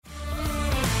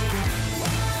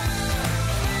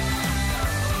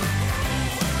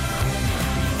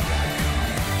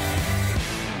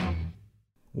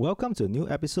Welcome to a new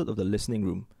episode of The Listening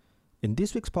Room. In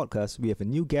this week's podcast, we have a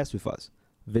new guest with us,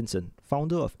 Vincent,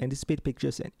 founder of Anticipate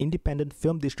Pictures, an independent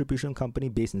film distribution company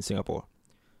based in Singapore.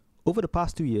 Over the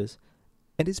past 2 years,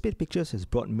 Anticipate Pictures has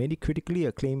brought many critically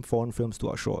acclaimed foreign films to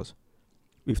our shores,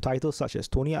 with titles such as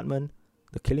Tony Erdmann,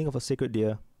 The Killing of a Sacred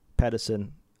Deer,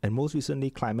 Patterson, and most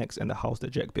recently Climax and The House That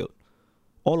Jack Built,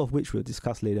 all of which we'll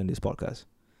discuss later in this podcast.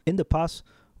 In the past,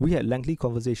 we had lengthy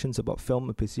conversations about film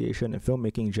appreciation and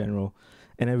filmmaking in general,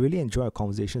 and I really enjoy our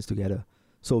conversations together.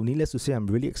 So needless to say, I'm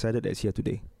really excited that it's here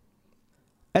today.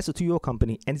 As a 2-year-old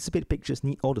company, Anticipate Pictures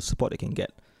need all the support they can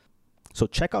get. So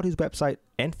check out his website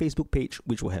and Facebook page,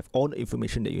 which will have all the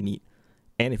information that you need.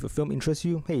 And if a film interests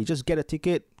you, hey, just get a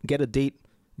ticket, get a date,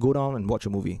 go down and watch a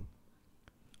movie.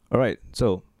 Alright,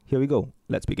 so here we go.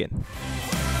 Let's begin.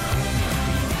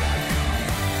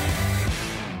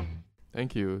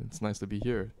 Thank you. It's nice to be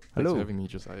here. Hello. Thanks for having me,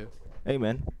 Josiah. Hey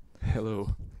man,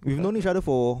 Hello. we've known each other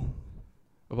for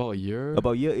About a year.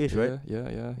 about a year-ish, right?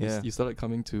 Yeah. Yeah. You started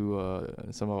coming to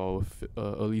some of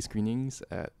our early screenings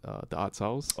at the Arts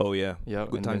House. Oh yeah, Yeah.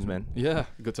 good and times, then- man. Yeah,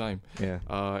 good time. Yeah.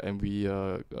 And we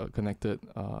connected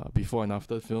before and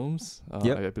after films.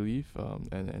 Yep. I believe.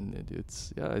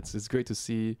 It's great to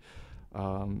see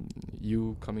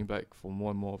you coming back for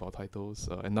more and more of our titles.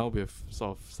 And now we've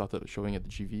sort of started showing at the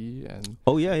GV and.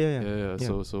 Oh yeah. Yeah.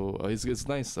 So it's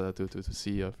nice to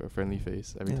see a friendly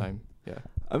face every Yeah. time. Yeah.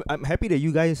 I'm happy that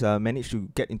you guys managed to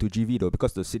get into GV though,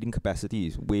 because the seating capacity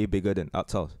is way bigger than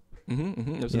Arts House.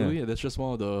 Absolutely. Yeah. That's just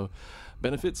one of the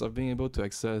benefits of being able to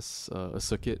access a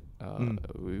circuit.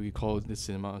 We call this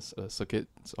cinemas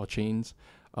circuits or chains.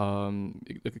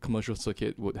 A commercial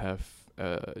circuit would have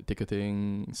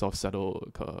ticketing sort of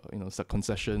settled,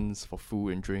 concessions for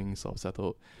food and drinks sort of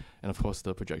settled, and of course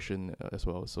the projection as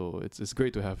well. So it's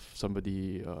great to have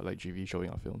somebody like GV showing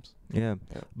our films. Yeah.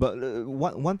 But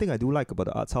one thing I do like about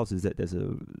the Arts House is that there's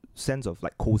a sense of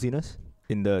like coziness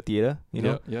in the theater. You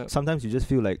know, Yeah. sometimes you just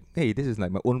feel like, hey, this is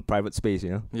like my own private space.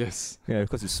 You know. Yes. Yeah,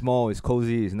 because it's small, it's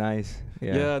cozy, it's nice.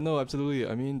 Yeah, no, absolutely.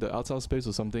 I mean, the Arts House space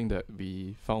was something that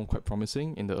we found quite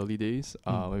promising in the early days.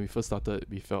 When we first started,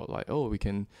 we felt like, we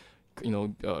can,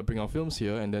 bring our films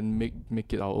here and then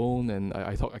make it our own. And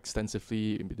I talked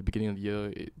extensively in the beginning of the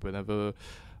year, whenever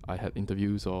I had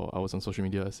interviews or I was on social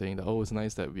media saying that, it's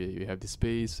nice that we have this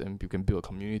space and we can build a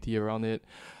community around it.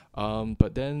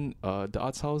 But then the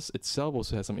Arts House itself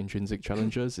also has some intrinsic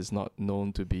challenges. It's not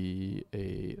known to be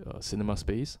a cinema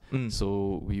space.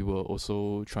 So we were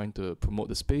also trying to promote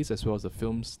the space as well as the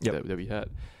films that we had.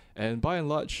 And by and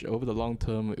large, over the long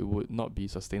term, it would not be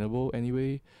sustainable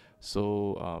anyway.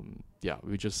 So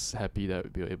we're just happy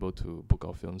that we were able to book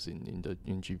our films in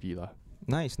GV lah.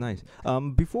 Nice.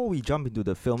 Before we jump into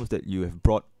the films that you have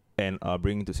brought and are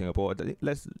bringing to Singapore,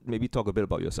 let's maybe talk a bit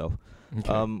about yourself.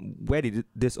 Okay. Where did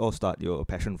this all start, your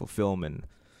passion for film, and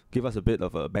give us a bit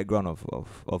of a background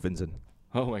of Vincent?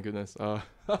 Oh my goodness.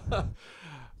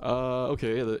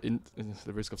 Okay.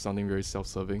 The risk of sounding very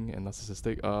self-serving and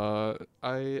narcissistic.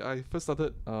 I first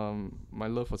started my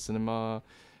love for cinema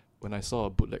when I saw a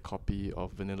bootleg copy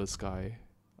of Vanilla Sky,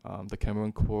 the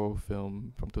Cameron Crowe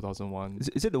film from 2001.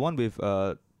 Is it the one with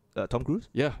Tom Cruise?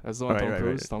 Yeah, that's the one. Right, Tom right,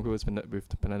 Cruise. right. Tom Cruise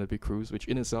with Penelope Cruz, which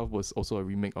in itself was also a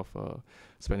remake of a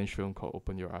Spanish film called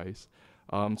Open Your Eyes.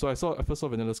 So I first saw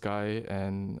Vanilla Sky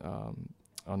and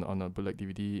on a bootleg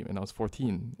DVD when I was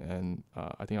 14, and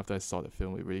I think after I saw that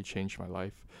film, it really changed my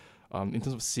life. In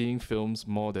terms of seeing films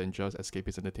more than just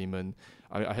escapist entertainment,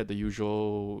 I had the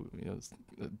usual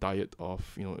diet of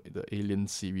the Alien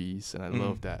series, and I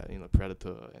love that,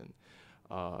 Predator and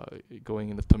going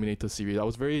in the Terminator series. I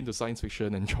was very into science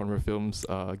fiction and genre films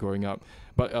growing up,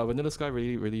 but Vanilla Sky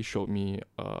really showed me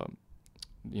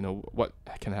what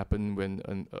can happen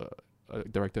when a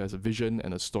director has a vision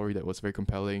and a story that was very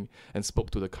compelling and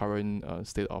spoke to the current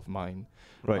state of mind.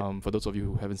 Right. For those of you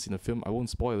who haven't seen the film, I won't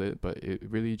spoil it, but it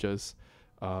really just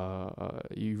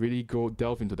you really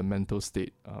delve into the mental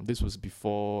state. This was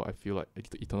before I feel like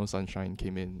Eternal Sunshine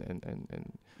came in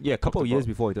and Yeah, a couple of years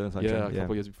before Eternal Sunshine. yeah, a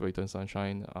couple of years before Eternal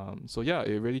Sunshine. So yeah,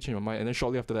 it really changed my mind. And then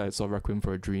shortly after that, I saw Requiem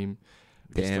for a Dream.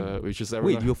 Damn. Which is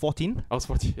Wait, you were 14? I was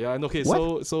 40. Yeah, and okay.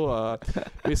 What? So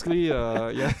basically,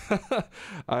 yeah.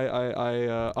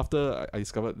 I after I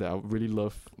discovered that I really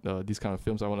love these kind of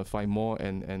films, I want to find more,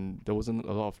 and there wasn't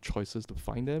a lot of choices to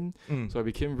find them. So I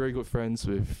became very good friends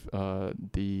with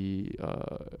the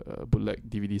bootleg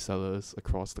DVD sellers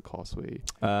across the Causeway.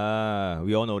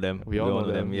 We all know them. We all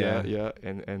know them. Yeah. Yeah.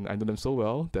 And I know them so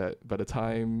well that by the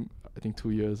time I think 2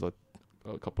 years or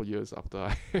a couple of years after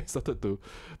I started to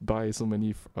buy so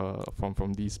many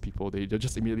from these people, they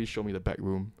just immediately show me the back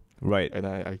room Right. and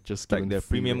I just Like given the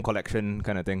free premium rein. collection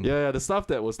kind of thing. Yeah, the stuff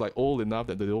that was like old enough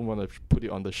that they don't want to put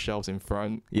it on the shelves in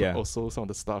front. Yeah. But also some of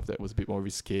the stuff that was a bit more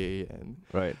risque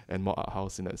Right. and more art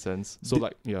house in that sense. So Did-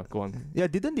 like, yeah, go on. Yeah,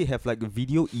 didn't they have like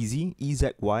Video Easy,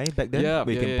 EZY back then? Yeah,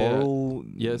 where you yeah, can yeah, yeah. borrow,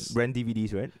 Yes. rent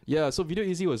DVDs, right? Yeah, so Video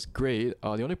Easy was great.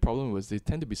 The only problem was they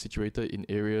tend to be situated in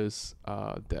areas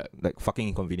that Like fucking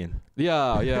inconvenient.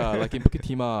 yeah, like in Bukit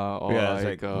Timah or Yeah, it's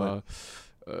like like,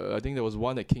 I think there was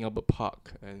one at King Albert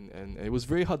Park, and it was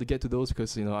very hard to get to those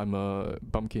because I'm a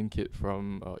bumpkin kid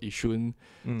from Yishun,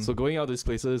 so going out these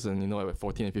places and at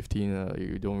 14 and 15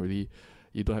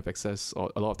 you don't have access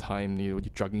or a lot of time, you're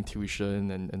juggling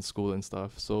tuition and school and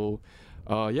stuff. So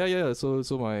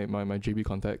so my JB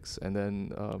contacts, and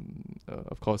then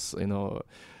of course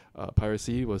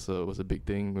piracy was a big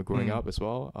thing growing up as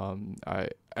well.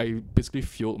 I basically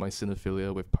fueled my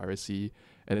cinephilia with piracy,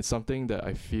 and it's something that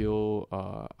I feel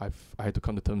I had to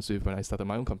come to terms with when I started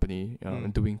my own company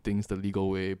and doing things the legal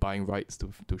way, buying rights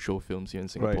to show films here in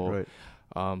Singapore.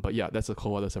 Right. But yeah, that's a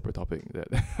whole other separate topic. That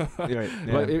Right.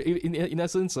 Yeah. But in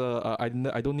essence, I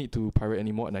don't need to pirate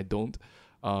anymore, and I don't.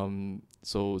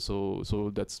 So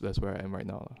that's where I am right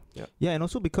now. Yeah. Yeah, and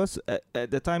also because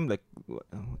at the time, like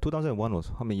 2001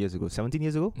 was how many years ago? 17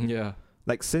 years ago. Yeah.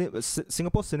 Like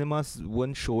Singapore cinemas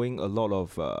weren't showing a lot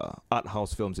of art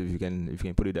house films, if you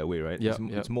can put it that way, right? Yeah,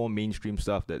 It's more mainstream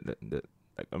stuff that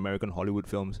like American Hollywood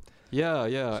films. Yeah.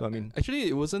 So I mean, actually,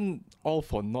 it wasn't all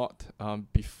for naught.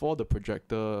 Before the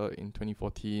projector in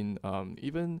 2014,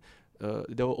 even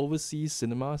there were overseas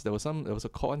cinemas. There was a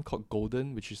one called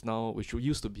Golden, which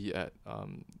used to be at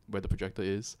where the projector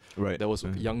is. right. There was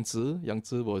Yangtze.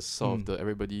 Yangtze was sort of the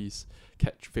everybody's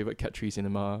favorite cat-tree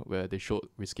cinema where they showed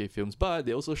risque films, but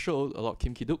they also showed a lot of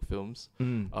Kim Ki-duk films.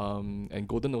 And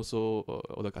Golden also,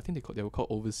 or like I think they were called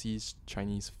overseas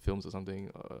Chinese films or something.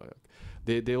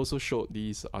 They also showed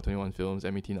these R21 films,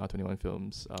 M18 R21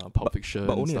 films, Pulp Fiction,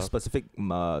 but only stuff. a specific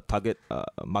target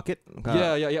market.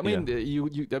 Yeah. I mean,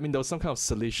 I mean, there was some kind of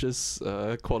salacious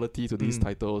quality to these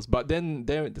titles, but then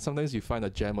sometimes you find a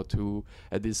gem or two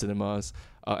at these cinemas,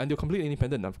 and they're completely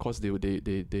independent. Of course, they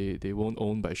won't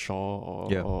own by Shaw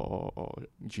or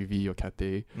GV or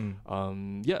Cathay.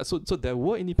 So there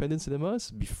were independent cinemas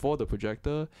before the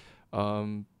projector,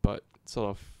 but sort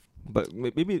of. But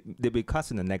maybe they'll be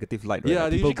cast in a negative light, right? Yeah,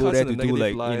 Like they people usually go cast there in to a do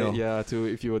negative like light, to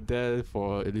if you were there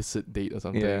for illicit date or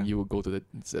something, you would go to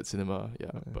that cinema. Yeah,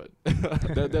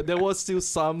 but there was still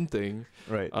something.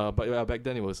 right. But yeah, back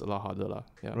then it was a lot harder, lah.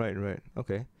 Yeah. Right.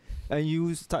 Okay. And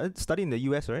you started studying in the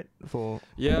US, right?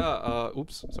 Yeah.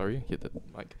 Oops. Sorry. Hit the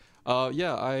mic.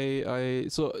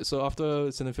 So after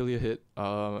cinephilia hit,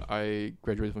 I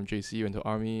graduated from JC, went to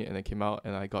Army, and I came out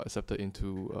and I got accepted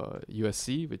into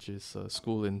USC, which is a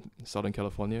school in Southern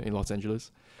California in Los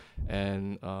Angeles,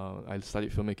 and I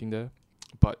studied filmmaking there.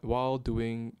 But while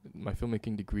doing my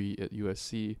filmmaking degree at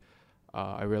USC,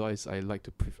 I realized I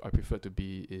prefer to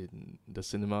be in the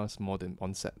cinemas more than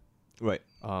on set. Right.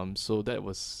 So that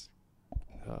was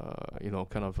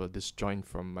kind of a disjoint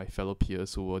from my fellow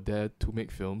peers who were there to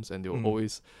make films, and they were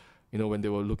always, when they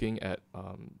were looking at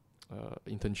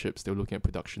internships, they were looking at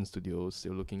production studios, they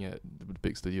were looking at the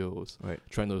big studios, Right.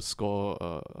 trying to score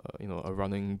a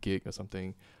running gig or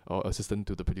something, or assistant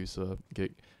to the producer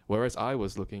gig. Whereas I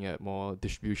was looking at more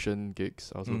distribution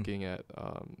gigs. I was looking at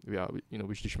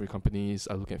which distribution companies.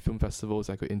 I was looking at film festivals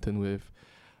I could intern with.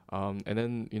 And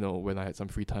then, when I had some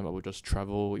free time, I would just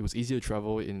travel. It was easier to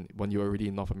travel when you were already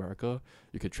in North America.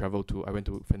 You could travel I went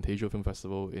to Fantasia Film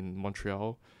Festival in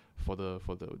Montreal for the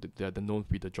known to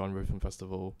be the Genre Film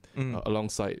Festival,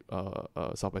 alongside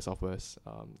South by Southwest,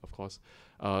 of course.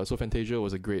 So Fantasia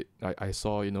was a great. I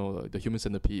saw the Human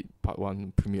Centipede Part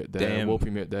 1 premiered there. Damn. World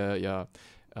premiered there. Yeah.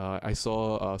 I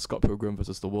saw Scott Pilgrim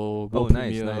versus the World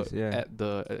nice, premiere yeah. at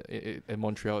at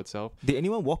Montreal itself. Did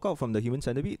anyone walk out from the Human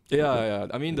Centipede? Yeah.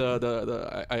 I mean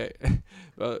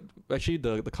actually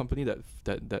the company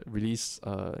that released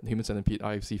Human Centipede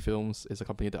IFC Films is a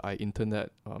company that I interned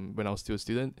at when I was still a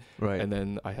student. Right. And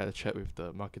then I had a chat with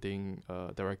the marketing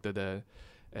director there.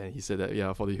 And he said that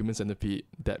for the Human Centipede,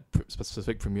 that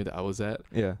specific premiere that I was at,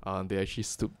 they actually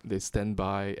stand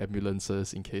by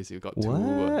ambulances in case it got too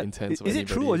intense. Is it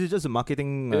true, or is it just a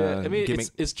marketing I mean, gimmick?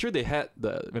 it's true they had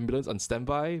the ambulance on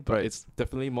standby, but it's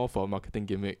definitely more for a marketing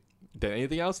gimmick than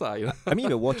anything else, lah. You know? I mean,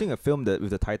 you're watching a film that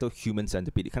with the title Human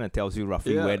Centipede. It kind of tells you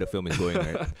roughly Yeah. where the film is going,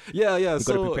 right? Yeah. You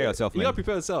So gotta prepare yourself, You man. gotta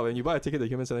prepare yourself. When you buy a ticket to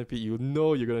Human Centipede, you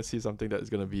know you're gonna see something that is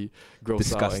gonna be gross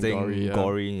Disgusting, out and gory. Yeah.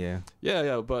 gory, yeah.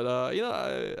 Yeah. But you know,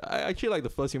 I actually like the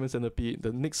first Human Centipede.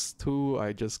 The next two,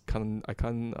 I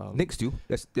can't. Next to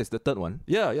that's the third one.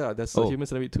 Yeah. That's Oh. Human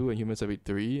Centipede 2 and Human Centipede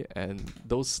 3, and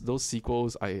those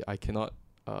sequels I cannot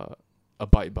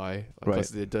abide by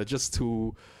because they're just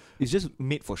too. It's just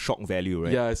made for shock value,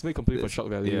 right? Yeah, it's made completely for There's- shock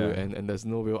value, yeah. and there's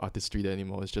no real artistry there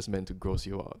anymore. It's just meant to gross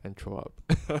you out and throw up.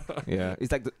 Yeah.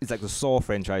 It's like the Saw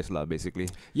franchise, lah, basically.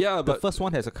 Yeah, The but first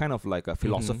one has a kind of like a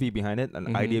philosophy behind it,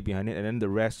 an idea behind it, and then the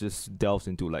rest just delves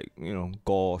into like,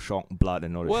 gore, shock, blood,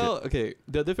 and all that well, okay.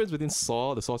 The difference between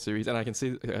Saw, the Saw series, and I can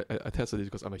say I attest to this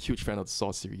because I'm a huge fan of the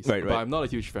Saw series. Right, But right. I'm not a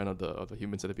huge fan of the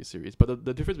Human Centipede series. But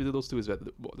the difference between those two is that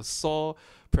the Saw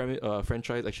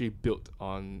franchise actually built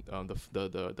on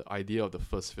the idea of the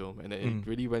first film, and then it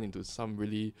really went into some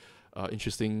really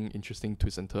interesting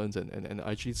twists and turns, and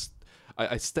I actually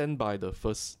I stand by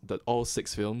all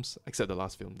 6 films except the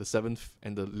last film, the 7th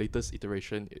and the latest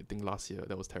iteration. I think last year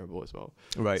that was terrible as well.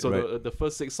 Right, So right. the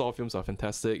first 6 Saw films are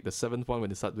fantastic. The 7th one, when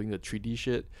they start doing the 3D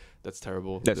shit, that's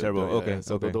terrible. That's terrible. Okay,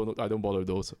 So okay. I don't bother with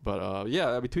those. But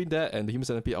yeah, between that and the Human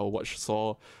Centipede, I'll watch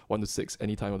Saw 1 to 6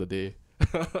 any time of the day.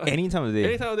 Any time of the day.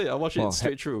 Any time of the day, I'll watch Wow, it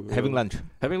straight through. Having lunch.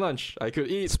 Having lunch, I could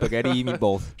eat Spaghetti,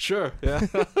 meatballs. Sure, yeah.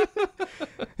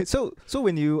 So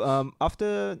when you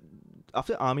after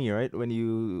army, right? When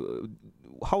you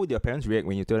how would your parents react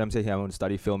when you tell them, say, hey, I want to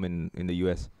study film in the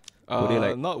US? Were they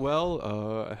like- Not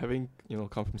well. Having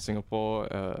come from Singapore,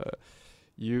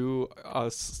 you are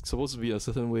supposed to be a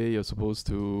certain way. You're supposed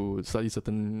to study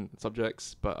certain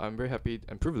subjects. But I'm very happy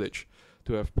and privileged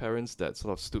to have parents that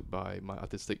sort of stood by my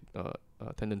artistic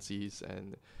tendencies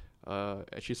and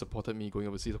actually supported me going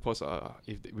overseas. Of course,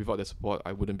 without their support,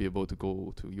 I wouldn't be able to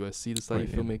go to USC to study Right,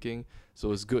 yeah. filmmaking.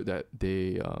 So it's good that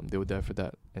they were there for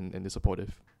that and they're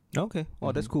supportive. Okay.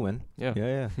 Oh, that's Mhm. cool, man.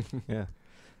 Yeah. Yeah.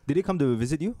 Did they come to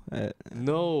visit you?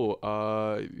 No,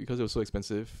 because it was so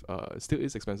expensive. It still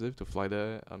is expensive to fly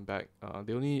there and back.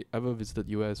 They only ever visited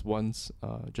US once,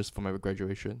 just for my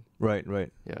graduation. Right.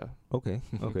 Yeah, Okay.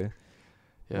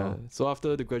 yeah. Wow. So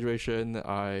after the graduation,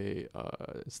 I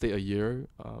stayed a year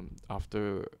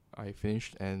after I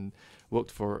finished and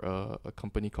worked for a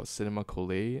company called Cinema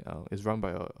Collet. It's run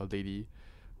by a lady,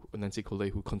 Nancy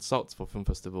Collet, who consults for film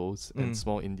festivals and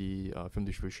small indie film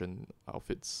distribution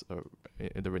outfits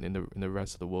in the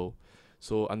rest of the world.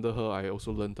 So under her, I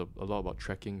also learned a lot about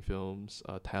tracking films,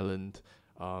 talent,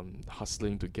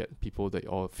 hustling to get people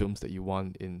or films that you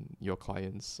want in your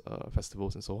clients'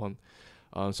 festivals and so on.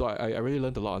 So I really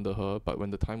learned a lot under her. But when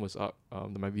the time was up,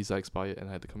 my visa expired and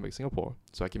I had to come back to Singapore.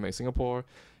 So I came back to Singapore,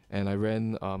 and I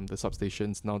ran the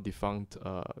Substation's now defunct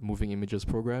Moving Images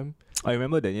program. I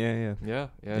remember that. Yeah.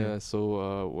 Yeah. So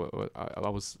I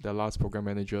was their last program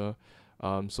manager.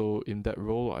 So in that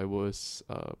role, I was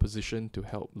positioned to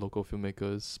help local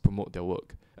filmmakers promote their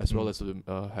work, as well as to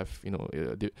have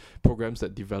programs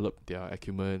that develop their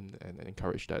acumen and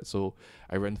encourage that. So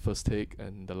I ran First Take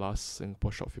and the last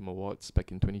Singapore Short Film Awards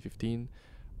back in 2015.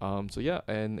 So yeah,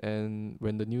 and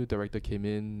when the new director came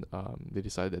in, they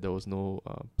decided that there was no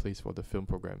place for the film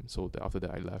program. So after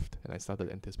that, I left and I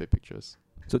started Anticipate Pictures.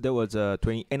 So that was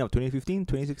end of 2015,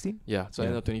 2016? Yeah, so Yeah.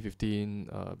 end of 2015,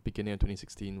 beginning of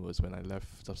 2016 was when I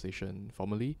left Substation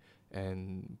formally,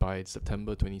 and by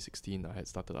September 2016, I had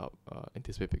started out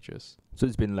Anticipate Pictures. So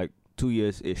it's been like 2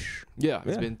 years-ish. Yeah,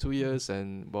 it's Yeah. been 2 years,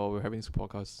 and we're having this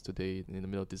podcast today in the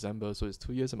middle of December, so it's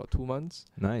 2 years and about 2 months.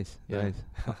 Nice.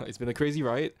 It's been a crazy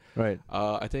ride. Right.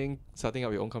 I think starting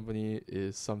up your own company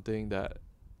is something that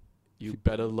you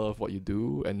better love what you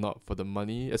do and not for the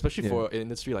money, especially for an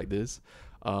industry like this.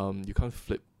 You can't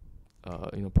flip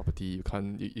property. You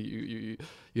can't you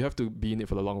have to be in it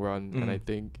for the long run, and I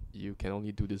think you can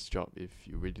only do this job if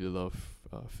you really love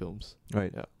films.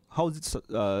 Right. Yeah. How was it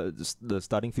the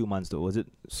starting few months though? Was it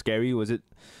scary? Was it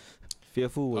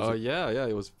fearful? Was it Yeah,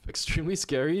 it was extremely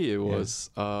scary. It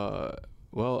was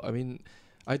well, I mean,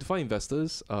 I had to find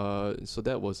investors, so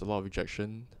that was a lot of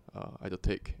rejection I had to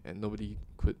take, and nobody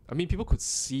could. I mean, people could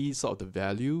see sort of the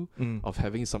value of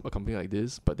having a company like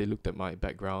this, but they looked at my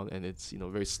background and it's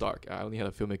very stark. I only had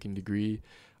a filmmaking degree.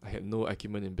 I had no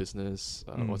acumen in business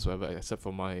whatsoever, except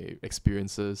for my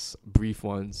experiences, brief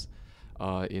ones,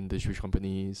 in distribution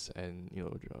companies and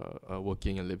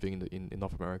working and living in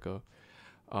North America.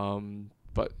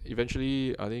 But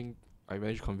eventually, I think I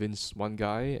managed to convince one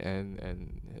guy,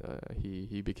 and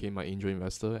he became my angel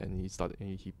investor, and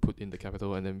he put in the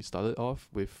capital, and then we started off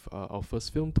with our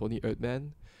first film, Tony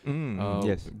Erdman.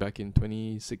 Yes. Back in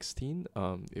 2016,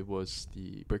 it was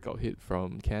the breakout hit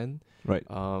from Cannes. Right.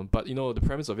 But the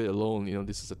premise of it alone,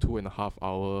 this is a 2.5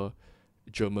 hour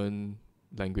German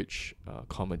language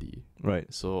comedy. Right.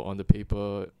 So on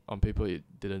paper, it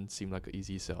didn't seem like an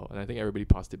easy sell, and I think everybody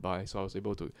passed it by. So I was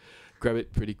able to grab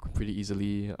it pretty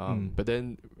easily. But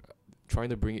then trying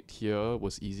to bring it here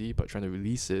was easy, but trying to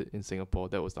release it in Singapore,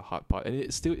 that was the hard part, and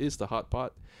it still is the hard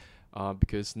part.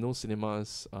 Because no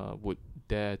cinemas would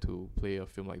dare to play a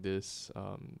film like this,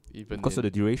 even Because of the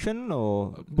duration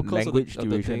or because language of the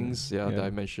duration? things that I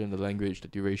mentioned, the language, the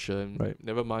duration. Right.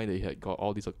 Never mind that he had got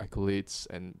all these accolades,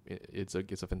 and it's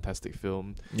a fantastic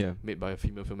film Yeah. made by a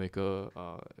female filmmaker,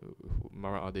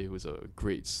 Mara Ade, who's a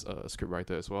great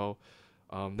scriptwriter as well.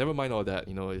 Never mind all that,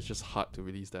 it's just hard to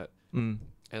release that. Mm.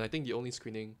 And I think the only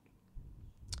screening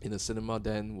in the cinema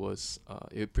then was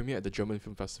it premiered at the German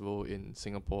Film Festival in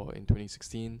Singapore in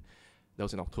 2016. That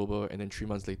was in October, and then 3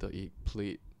 months later it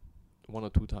played 1 or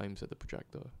 2 times at the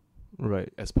projector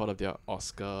Right. as part of their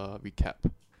Oscar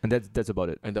recap, And that's about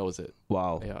it. and that was it.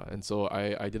 Wow. Yeah, and so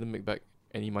I didn't make back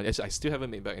any money. Actually, I still haven't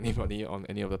made back any money on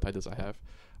any of the titles I have.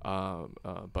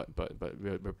 But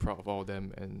we're proud of all of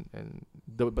them, and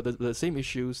the same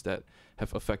issues that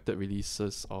have affected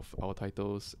releases of our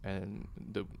titles, and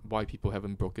why people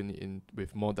haven't broken in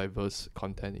with more diverse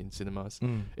content in cinemas.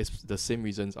 It's the same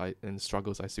reasons and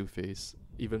struggles I still face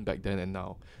even back then and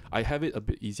now. I have it a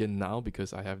bit easier now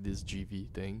because I have this GV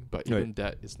thing, but even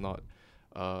that is not.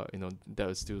 That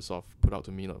is still sort of put out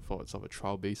to me for sort of a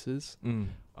trial basis.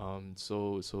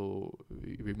 So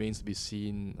it remains to be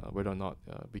seen whether or not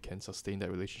we can sustain that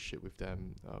relationship with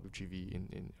them, with GV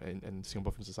in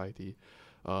Singapore Film Society,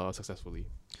 successfully.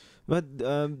 But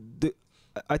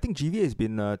I think GV has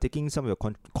been taking some of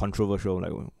your controversial,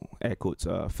 like air quotes,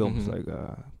 films like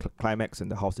Climax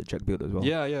and The House That Jack Built as well.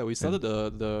 Yeah. We started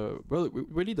the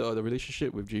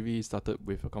relationship with GV started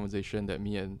with a conversation that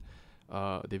me and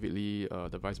David Lee,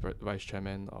 the vice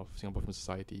chairman of Singapore Film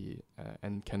Society,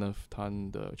 and Kenneth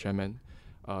Tan, the chairman,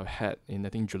 had in I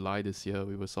think July this year.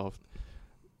 We were sort of,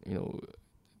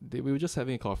 we were just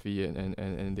having a coffee,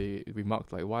 and they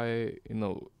remarked like why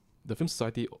the Film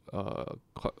Society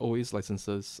always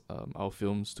licenses our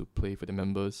films to play for the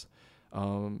members,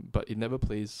 but it never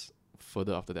plays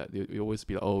further after that. We always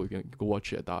be like, oh, we can go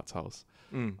watch it at the Arts House.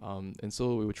 And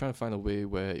so we were trying to find a way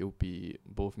where it would be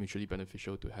both mutually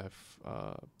beneficial to have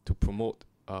to promote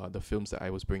the films that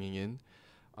I was bringing in,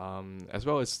 as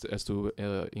well as to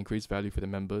increase value for the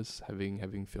members,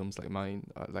 having films like mine,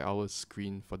 like ours,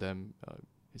 screen for them.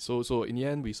 So in the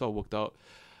end, we sort of worked out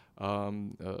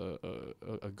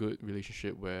a good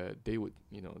relationship where they would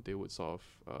sort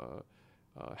of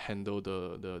handle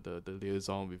the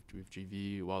liaison with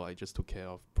GV while I just took care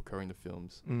of procuring the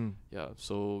films. Yeah,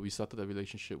 so we started a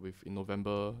relationship in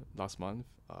November last month,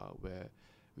 where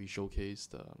we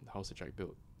showcased House That Jack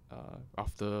Built.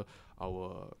 After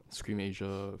our Scream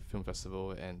Asia Film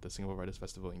Festival and the Singapore Writers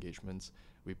Festival engagements,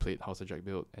 we played House That Jack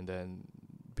Built, and then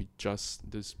just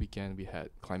this weekend we had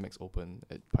Climax open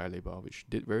at Paya Lebar, which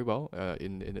did very well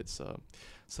in its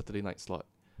Saturday night slot.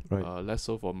 Right. Less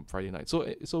so for Friday night.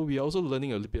 So we are also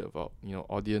learning a little bit about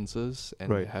audiences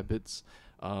and their habits.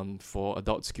 For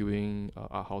adult skewing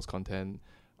art house content,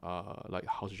 like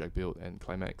House of Jack Built and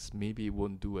Climax, maybe it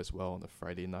won't do as well on a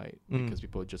Friday night because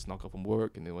people just knock off from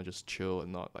work and they want to just chill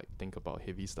and not like think about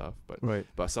heavy stuff.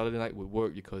 But Saturday night would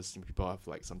work because people have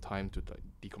like some time to like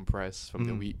decompress from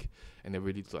the week, and they're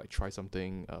ready to like try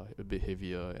something a bit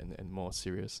heavier and more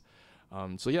serious.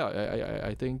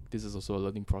 I think this is also a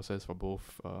learning process for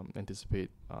both Anticipate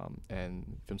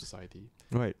and Film Society.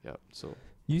 Right. Yeah. So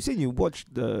you said you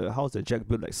watched The House That Jack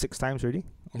Built like 6 times already?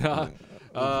 I've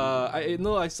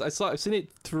seen it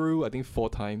through I think 4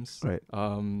 times. Right.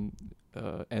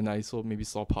 And I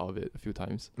saw part of it a few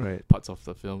times. Right. Parts of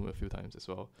the film a few times as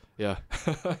well. Yeah.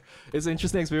 It's an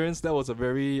interesting experience. That was a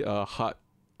very hard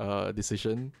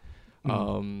decision.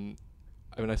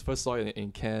 When I first saw it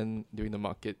in Cannes during the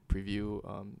market preview,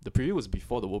 the preview was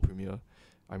before the world premiere.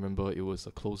 I remember it was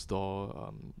a closed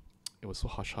door. It was so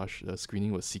hush-hush. The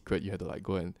screening was secret. You had to like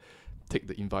go and take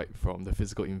the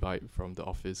physical invite from the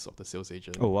office of the sales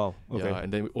agent. Oh wow! Okay. Yeah,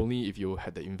 and then only if you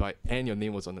had the invite and your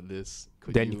name was on the list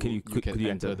could you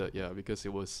enter that. Yeah, because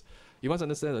it was. You must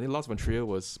understand. I think Lars von Trier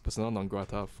was persona non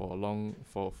grata for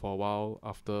a while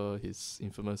after his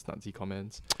infamous Nazi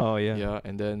comments. Oh yeah. Yeah,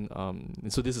 and then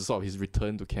so this is sort of his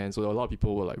return to Cannes. So a lot of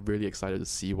people were like really excited to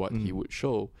see what he would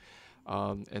show.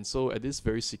 And so at this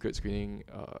very secret screening,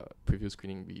 preview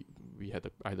screening,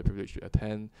 I had the privilege to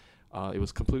attend. It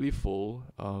was completely full.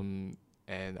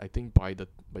 And I think by the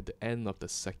end of the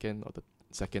second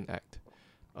act,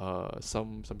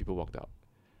 some people walked out.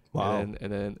 Wow. And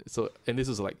then this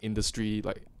was like industry,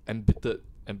 like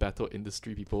embattled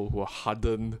industry people who are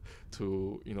hardened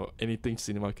to anything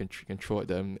cinema can throw at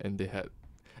them, and they had.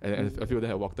 And a few of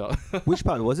them had walked out. Which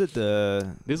part was it?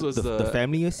 This was the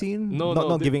family scene.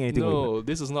 Not giving anything away. No,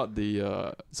 this is not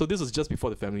the. So this was just before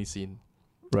the family scene.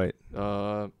 Right.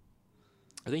 I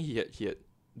think he had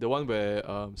the one where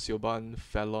Siobhan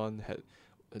Fallon had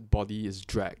body is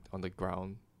dragged on the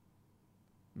ground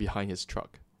behind his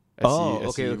truck. Went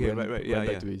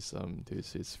back to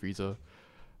his freezer.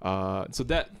 So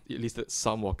that elicited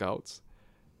some walkouts.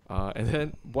 And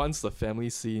then once the family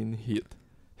scene hit,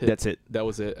 that's it. That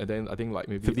was it. And then I think like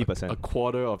maybe 50%. a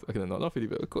quarter of not 50,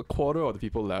 but a quarter of the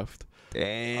people left.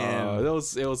 Damn. It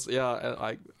was yeah. And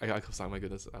I was like, my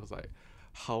goodness. I was like,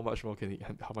 how much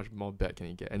more bad can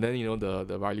he get? And then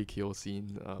the Riley Keough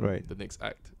scene, right. The next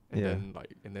act, and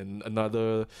then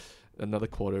another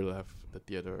quarter left the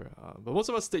theater. But most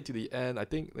of us stayed to the end. I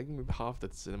think maybe half the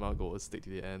cinema goers stayed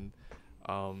to the end.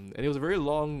 And it was a very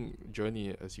long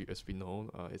journey, as we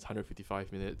know. It's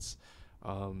 155 minutes.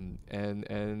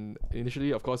 And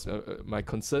initially, of course, my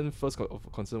first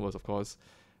concern was, of course,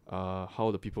 how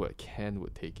the people at Cannes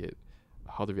would take it,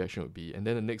 how the reaction would be. And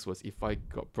then the next was, if I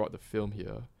brought the film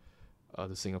here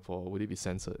to Singapore, would it be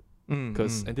censored?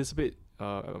 Because anticipate,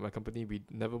 at my company, we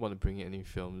never want to bring in any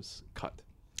films cut.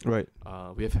 Right.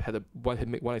 We have had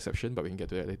one exception, but we can get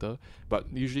to that later. But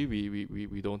usually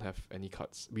we don't have any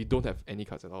cuts. We don't have any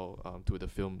cuts at all to the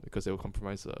film, because they will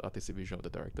compromise the artistic vision of the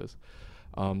directors.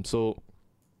 So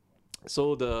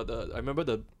I remember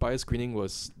the buyer screening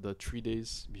was the 3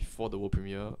 days before the world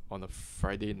premiere on a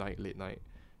Friday night, late night,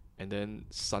 and then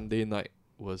Sunday night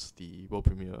was the world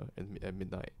premiere at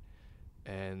midnight.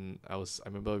 And I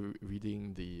remember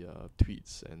reading the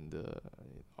tweets and the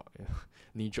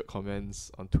knee-jerk comments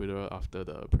on Twitter after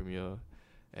the premiere,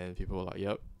 and people were like,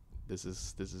 "Yep, this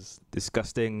is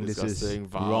disgusting. This is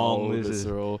vile, wrong. This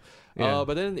visceral." is yeah.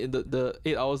 But then in the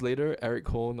 8 hours later, Eric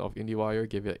Cohn of IndieWire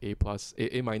gave it an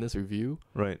A- review.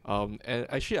 Right. And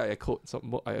actually, I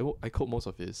quote most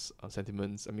of his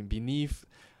sentiments. I mean, beneath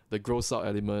the gross out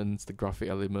elements, the graphic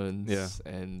elements,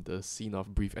 and the scene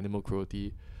of brief animal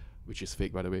cruelty, which is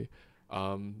fake, by the way.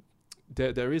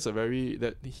 There is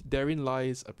therein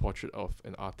lies a portrait of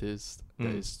an artist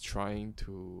that is trying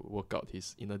to work out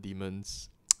his inner demons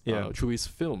through his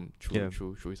film,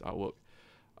 through his artwork.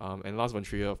 And Lars von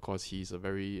Trier, of course, he's a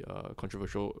very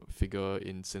controversial figure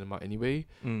in cinema anyway,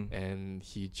 and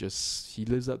he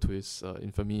lives up to his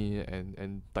infamy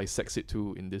and dissects it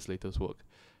too in this latest work.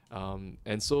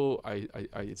 And so I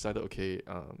decided, okay,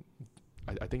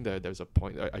 I think that there's a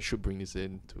point I should bring this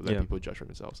in to let people judge for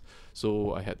themselves.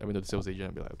 So I went to the sales agent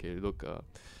and be like, okay, look,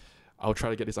 I'll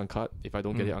try to get this uncut. If I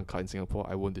don't get it uncut in Singapore,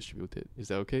 I won't distribute it. Is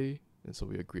that okay? And so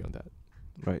we agree on that.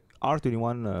 Right.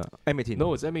 R21, M18.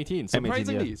 No, it's M18.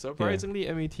 Surprisingly,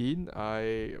 M18, M18.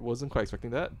 I wasn't quite expecting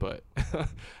that, but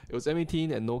it was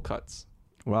M18 and no cuts.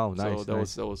 Wow, nice. So that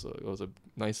was a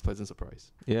nice, pleasant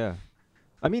surprise. Yeah,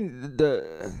 I mean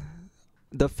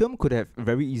the film could have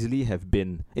very easily have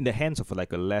been in the hands of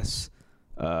like a lesser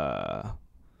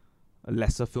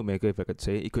filmmaker, if I could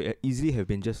say. It could easily have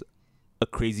been just a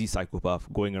crazy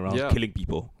psychopath going around killing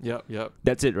people. Yeah.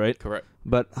 That's it, right? Correct.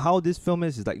 But how this film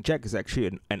is like, Jack is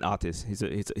actually an artist. He's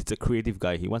a creative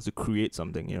guy. He wants to create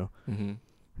something, Mm-hmm.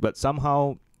 But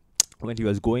somehow, when he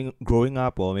was growing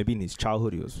up, or maybe in his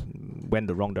childhood, he went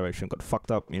the wrong direction, got fucked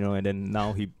up, and then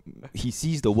now he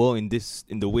sees the world in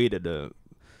the way that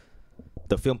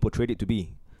the film portrayed it to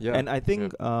be. Yeah. And I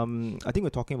think we're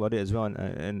talking about it as well,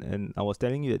 and I was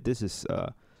telling you that this is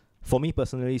for me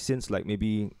personally, since like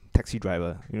maybe Taxi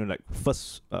Driver, like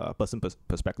first person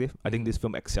perspective, I think this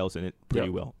film excels in it pretty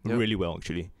well, really well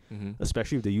actually,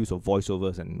 especially with the use of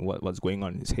voiceovers and what's going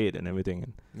on in his head and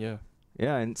everything. And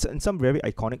and some very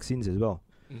iconic scenes as well.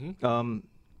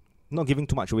 Not giving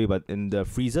too much away, but in the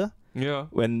freezer,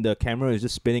 when the camera is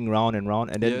just spinning round and round,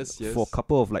 and then for a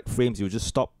couple of like frames you just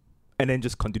stop and then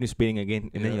just continue spinning again,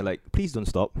 and then you're like, please don't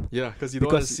stop. Yeah, because you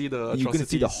don't want to see the atrocities. You're going to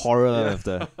see the horror of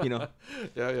the,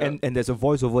 And there's a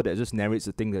voiceover that just narrates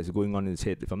the thing that's going on in his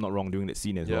head, if I'm not wrong, during that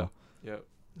scene as well. Yeah.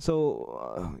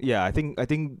 So, I think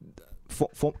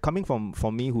for coming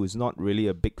from me, who is not really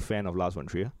a big fan of Lars von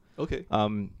Trier,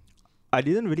 I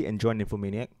didn't really enjoy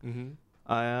Nymphomaniac.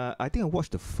 I think I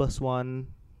watched the first one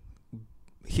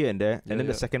here and there, and then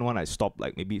the second one I stopped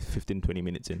like maybe 15-20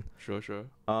 minutes in. Sure.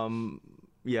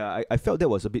 I felt that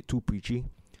was a bit too preachy.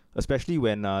 especially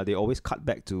when they always cut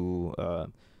back to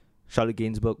Charlotte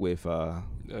Gainsbourg with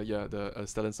Yeah, the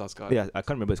Stellan Skarsgård. yeah, I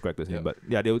can't remember his character's Yeah. name, but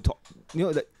yeah, they would talk.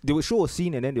 They would show a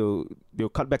scene and then they'll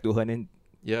cut back to her, and then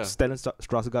Yeah, Stellan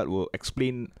Skarsgård will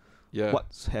explain yeah.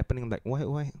 what's happening. I'm like,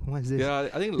 why is this? Yeah,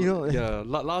 I think You know,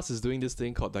 Lars is doing this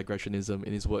thing called digressionism.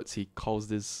 In his words, he calls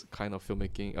this kind of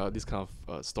filmmaking, this kind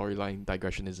of storyline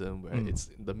digressionism, where it's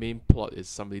the main plot is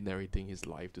somebody narrating his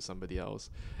life to somebody else,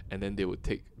 and then they would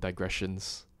take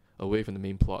digressions away from the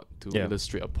main plot to Yeah.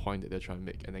 illustrate a point that they're trying to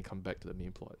make, and then come back to the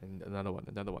main plot and another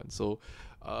one. So,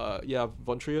 yeah,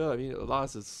 Von Trier. I mean,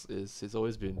 Lars is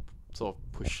always been sort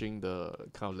of pushing the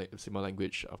kind of similar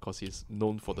language. Of course, he's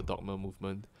known for the Dogma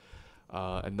movement.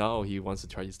 And now he wants to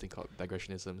try this thing called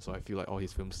digressionism. So I feel like all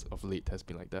his films of late has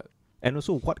been like that. And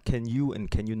also, what can you and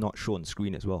can you not show on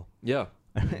screen as well? Yeah.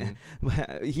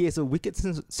 He has a wicked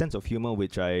sense of humor,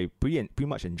 which I pretty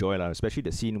much enjoy, especially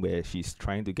the scene where she's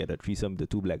trying to get a threesome with the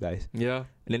two black guys. Yeah.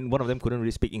 And then one of them couldn't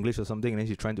really speak English or something, and then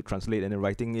she's trying to translate and then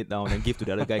writing it down and give to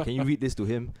the other guy. Can you read this to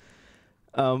him?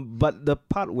 But the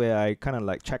part where I kind of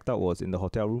like checked out was in the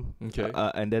hotel room. Okay.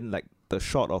 And then like the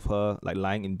shot of her like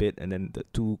lying in bed, and then the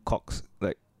two cocks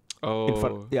like in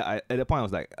front. Oh. Yeah, at that point I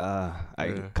was like, I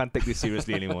Yeah. can't take this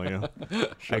seriously anymore. You know,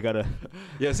 Sure. I gotta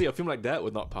Yeah, see, a film like that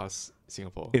would not pass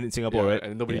Singapore. in Singapore, Yeah, right?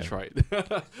 And nobody Yeah. tried.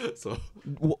 So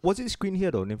Was it screened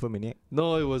here though, Nymphomaniac?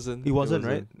 no, it wasn't. It wasn't,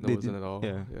 right? No, They it wasn't did- at all.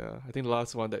 yeah. Yeah. I think the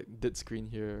last one that did screen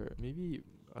here, maybe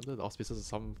under the auspices of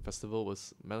some festival,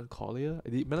 was Melancholia.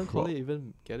 Did Melancholia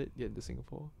even get it yet into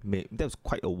Singapore? That was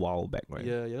quite a while back, right?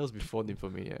 Yeah, that was before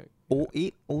Nymphomaniac.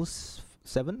 08,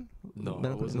 07? No, it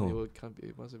Melancholy? wasn't. No.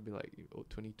 It must have been like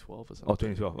 2012 or something. Oh,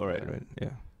 2012. All right, Yeah. right. Yeah.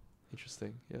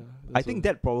 Interesting. Yeah. I think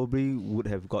that probably would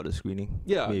have got a screening.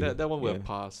 Yeah, maybe. that one would Yeah. have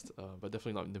passed, but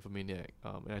definitely not Nymphomaniac.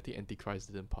 And I think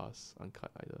Antichrist didn't pass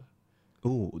uncut either.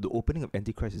 Oh, the opening of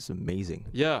Antichrist is amazing.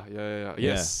 Yeah. Yeah.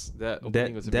 Yes, that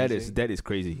opening was amazing. that is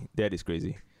crazy. That is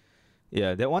crazy.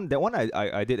 Yeah, that one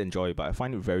I did enjoy, but I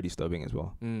find it very disturbing as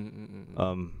well.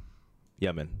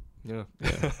 Yeah, man. Yeah.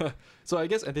 Yeah. So I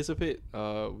guess anticipate.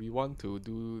 We want to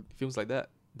do films like that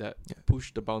Yeah.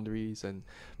 push the boundaries and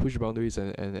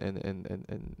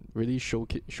really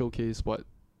showcase what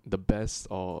the best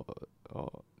or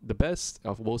the best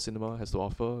of world cinema has to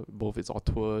offer, both its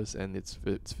auteurs and its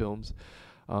films.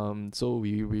 So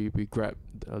we grabbed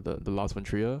the Lars von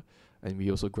Trier, and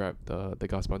we also grabbed the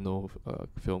Gaspar Noé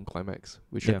film Climax,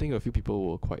 which I Yeah. think a few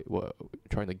people were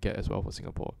trying to get as well for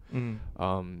Singapore.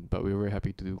 But we were very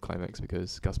happy to do Climax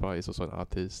because Gaspar is also an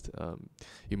artist.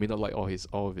 You may not like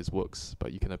all of his works,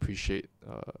 but you can appreciate.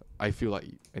 I feel like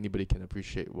anybody can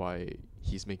appreciate why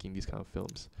he's making these kind of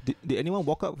films. Did anyone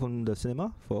walk out from the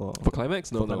cinema for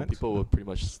Climax, no, Climax? people were pretty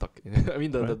much stuck. I mean,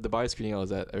 the Right. bio screening I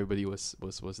was at, everybody was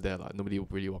there. Like, nobody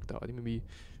really walked out. I think maybe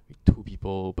 2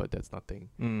 people, but that's nothing.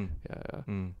 Yeah.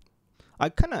 I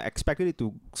kind of expected it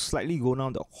to slightly go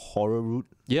down the horror route,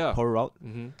 Yeah. horror route,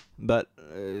 Mm-hmm. but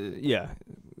yeah,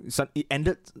 it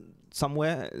ended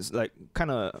somewhere. It's like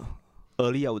kind of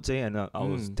early, I would say, and I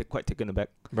was quite taken aback.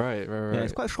 Right. Yeah,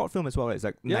 it's quite a short film as well. It's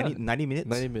like Yeah. 90 minutes.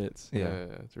 90 minutes. Yeah.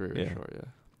 Yeah. It's very Yeah. short. Yeah.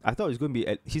 I thought it was going to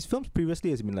be his films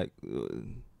previously has been like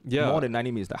more than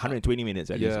 90 minutes, like 120 minutes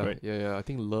at least, right? Yeah. I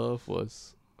think Love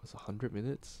was 100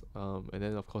 minutes. And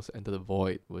then of course Enter the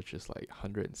Void, which is like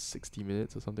 160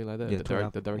 minutes or something like that. Yeah,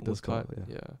 The director's almost two and a cut. half,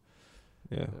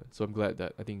 Yeah. Yeah. So I'm glad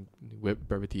that I think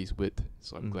brevity is wit.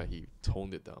 So I'm Mm. glad he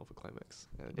toned it down for Climax.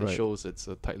 And it Right. shows it's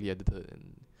tightly edited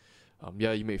and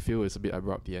you may feel it's a bit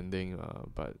abrupt, the ending,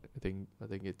 but I think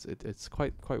it's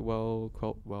quite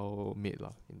well made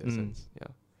lah in that sense. Yeah.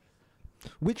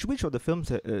 Which of the films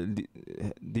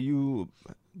do you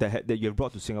that you have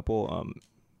brought to Singapore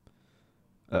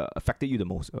affected you the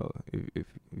most, if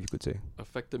you could say,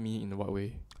 Affected me in what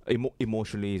way?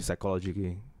 emotionally,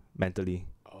 psychologically, mentally,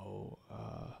 Oh.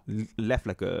 left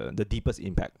like the deepest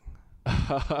impact?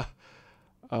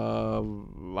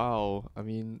 Wow. I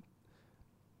mean,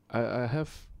 I have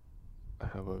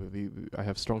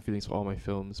strong feelings for all my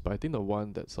films, but I think the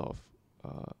one that sort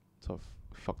of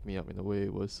fucked me up in a way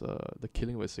was The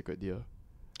Killing of a Sacred Deer.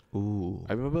 Ooh.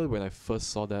 I remember when I first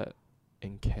saw that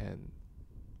in Cannes,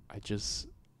 I just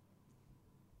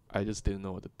didn't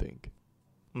know what to think.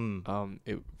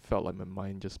 It felt like my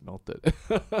mind just melted.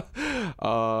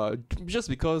 Just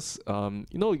because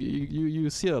you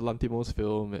see a Lanthimos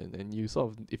film and you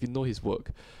sort of, if you know his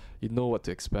work, you know what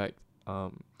to expect.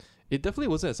 It definitely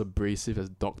wasn't as abrasive as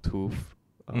Dogtooth,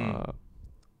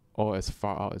 or as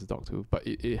far out as Dogtooth, but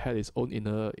it had its own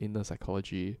inner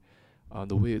psychology.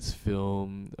 the way it's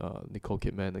filmed, Nicole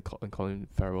Kidman and Colin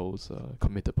Farrell's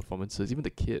committed performances, even the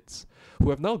kids who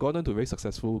have now gone on to very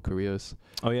successful careers.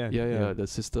 Oh yeah. Yeah. The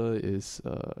sister is,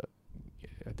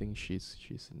 I think she's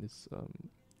in this. Oh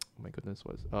my goodness,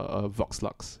 Vox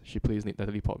Lux. She plays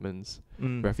Natalie Portman's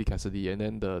Raffi Cassidy, and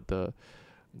then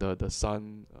the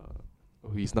son,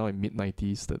 who is now in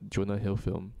mid-90s, the Jonah Hill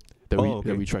film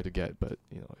that we tried to get, but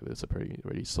it was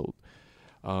already sold.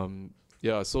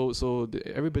 So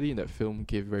everybody in that film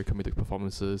gave very comedic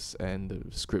performances, and the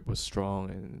script was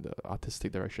strong, and the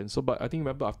artistic direction. So, but I think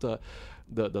remember after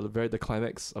the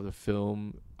climax of the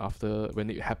film, after when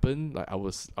it happened, like I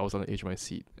was on the edge of my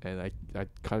seat, and I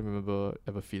can't remember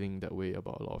ever feeling that way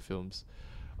about a lot of films.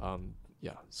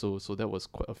 So that was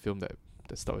quite a film that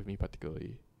stuck with me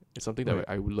particularly. It's something that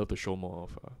I would love to show more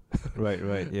of. Right,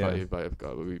 yeah. But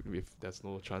if there's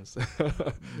no chance.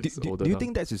 Do you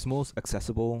think that's his most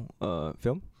accessible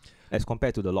film as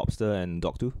compared to The Lobster and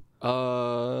Dogtooth?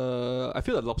 I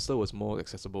feel that Lobster was more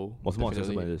accessible. More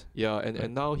accessible than this. Yeah,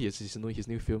 and now he has his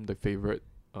new film, The Favourite,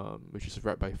 which is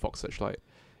wrapped by Fox Searchlight.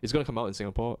 It's gonna come out in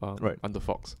Singapore, under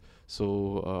Fox.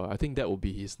 So I think that will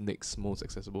be his next most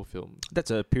accessible film. That's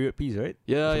a period piece, right?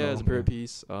 Yeah, it's a period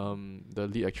piece. The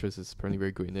lead actress is apparently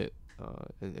very good in it,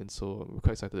 and so I'm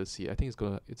quite excited to see. I think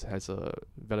it has a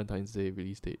Valentine's Day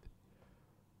release date.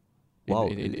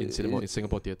 In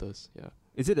Singapore theaters. Yeah.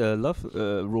 Is it a love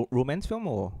romance film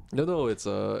or? No, it's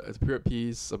a period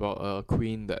piece about a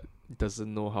queen that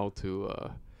doesn't know how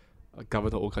to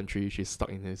govern her own country. She's stuck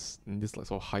in this like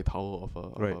sort of high tower of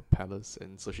a palace,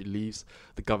 and so she leaves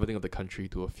the governing of the country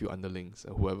to a few underlings,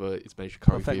 and whoever is managed to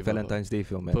curry favor. Perfect Valentine's Day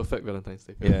film, man. Perfect Valentine's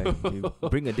Day film. Yeah, you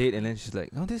bring a date, and then she's like,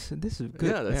 "Oh, this is good."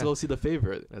 Yeah, let's go see The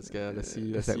Favourite. Let's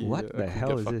see. It's like, what the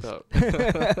hell is this?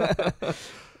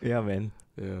 Yeah, man.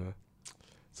 Yeah.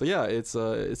 So yeah, it's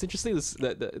interesting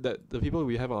that the people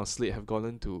we have on our slate have gone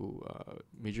into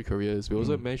major careers. We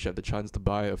also managed to have the chance to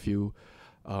buy a few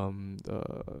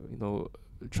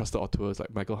trusted auteurs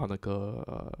like Michael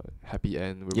Haneke, Happy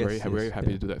End. We're very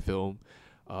happy to do that film.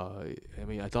 I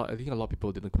think a lot of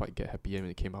people didn't quite get Happy End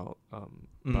when it came out.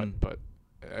 But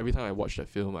every time I watch that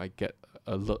film, I get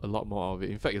a lot more out of it.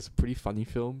 In fact, it's a pretty funny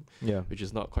film, which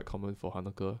is not quite common for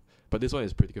Haneke. But this one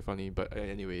is pretty funny. But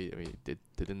anyway, it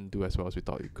didn't do as well as we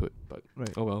thought it could. But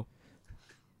oh well.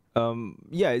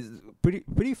 It's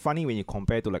pretty funny when you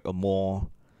compare to like Amor,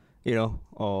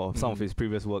 or some of his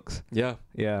previous works. Yeah,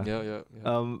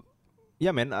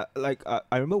 man. I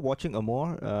remember watching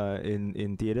Amor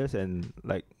in theaters and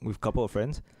like with a couple of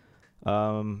friends,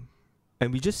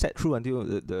 and we just sat through until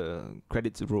the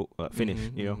credits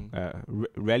finished.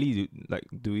 Rarely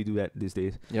do we do that these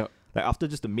days. Yeah. Like after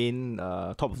just the main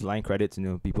top of the line credits,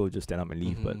 people just stand up and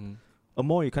leave. But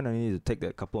Amor, you kind of need to take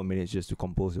that couple of minutes just to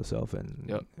compose yourself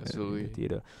and absolutely in the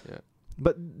theater. Yeah.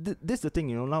 But this is the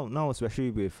thing, now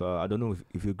especially with I don't know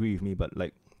if you agree with me, but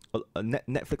like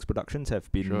Netflix productions have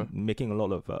been making a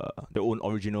lot of their own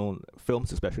original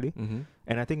films, especially.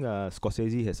 And I think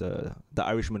Scorsese has The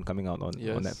Irishman coming out on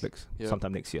Netflix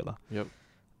sometime next year, Yep.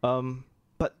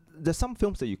 But there's some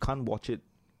films that you can't watch it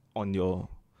on your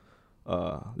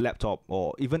laptop,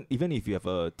 or even if you have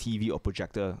a TV or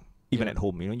projector, even at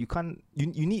home. You can't.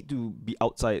 You need to be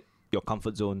outside your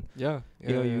comfort zone.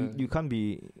 You can't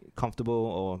be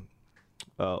comfortable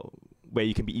or where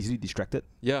you can be easily distracted.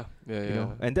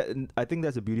 And that, I think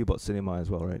that's the beauty about cinema as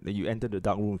well, right? Like you enter the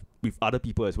dark room with other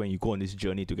people as when you go on this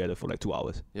journey together for like 2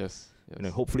 hours. Yes.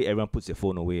 Hopefully everyone puts their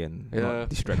phone away and not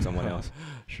distract someone else.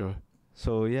 Sure.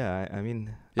 So I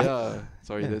mean.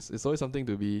 It's always something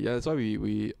to be. Yeah, that's why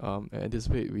we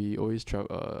anticipate. We always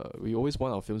we always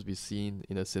want our films to be seen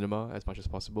in the cinema as much as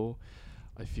possible.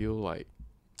 I feel like,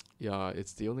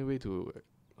 it's the only way to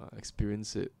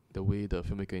experience it the way the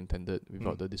filmmaker intended,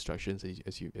 without the distractions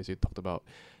as you talked about.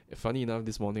 Funny enough,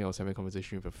 this morning I was having a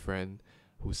conversation with a friend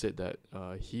who said that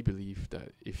he believed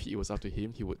that if it was up to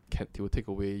him, he would take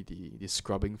away the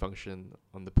scrubbing function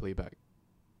on the playback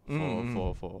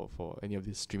for any of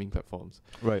these streaming platforms.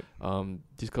 Right.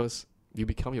 Because you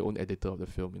become your own editor of the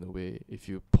film in a way. If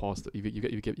you pause, if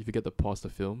you get to pause the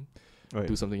film,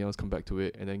 do something else, come back to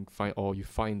it, and then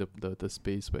find the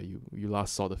space where you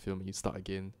last saw the film and you start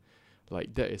again.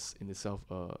 Like that is in itself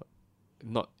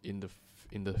not in the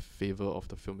favor of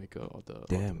the filmmaker or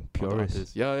the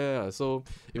purist. Yeah. So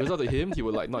if it's up to him, he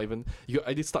would like not even. You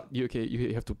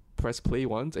have to press play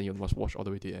once and you must watch all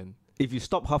the way to the end. If you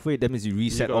stop halfway, that means you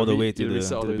reset all the way to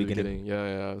the beginning.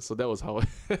 Yeah. So that was how.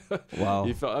 Wow.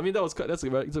 It's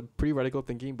a pretty radical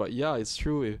thinking, but yeah, it's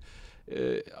true.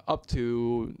 up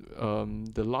to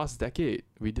the last decade,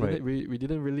 we didn't Right. we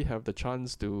didn't really have the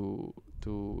chance to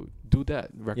do that,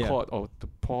 record or to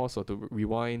pause or to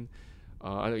rewind.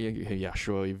 Yeah,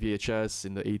 sure. VHS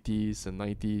in the 80s and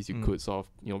 90s, you could sort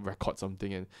of record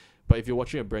something, but if you're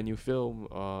watching a brand new film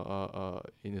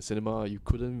in a cinema, you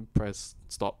couldn't press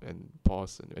stop and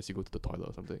pause and as you go to the toilet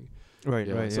or something. Right.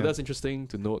 Yeah, Right. so that's interesting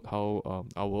to note how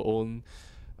our own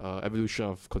evolution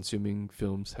of consuming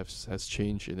films has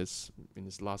changed in its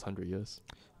last 100 years.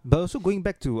 But also going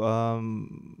back to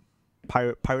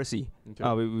piracy,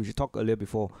 Okay. we should talk earlier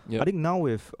before. Yeah. I think now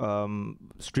with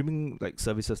streaming like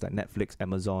services like Netflix,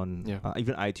 Amazon, Yeah.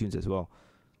 even iTunes as well,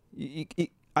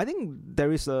 I think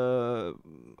there is a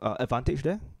advantage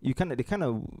there. They kind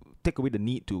of take away the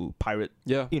need to pirate,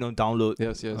 Yeah. download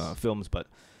Yes. films, but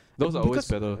Those are always because-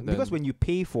 better. because when you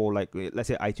pay for like let's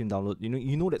say iTunes download,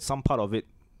 you know that some part of it,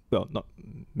 well,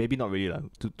 maybe not really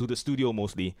to the studio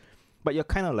mostly, but you're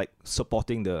kind of like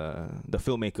supporting the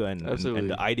filmmaker and Absolutely.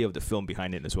 the idea of the film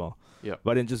behind it as well. Yeah.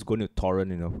 But then just going to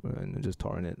torrent, and just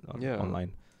torrent it Yeah.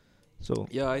 online. So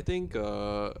Yeah, I think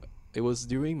it was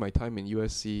during my time in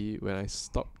USC when I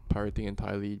stopped pirating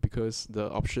entirely because the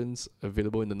options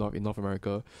available in North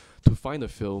America to find a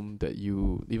film that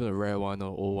even a rare one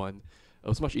or old one, it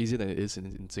was much easier than it is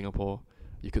in Singapore.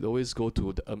 You could always go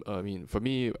to for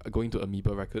me, going to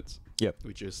Amoeba Records, Yep.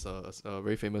 which is a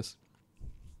very famous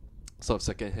sort of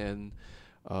secondhand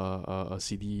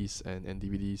CDs and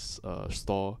DVDs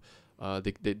store.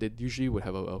 They usually would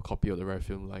have a copy of the rare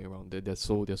film lying around. They're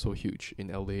so huge in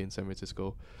LA and San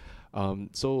Francisco.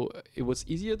 So it was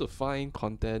easier to find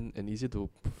content and easier to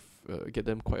get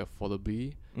them quite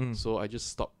affordably. So I just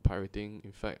stopped pirating.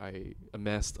 In fact, I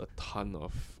amassed a ton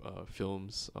of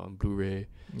films on Blu-ray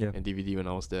yeah. and DVD when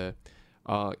I was there.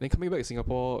 Then coming back to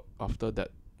Singapore after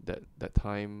that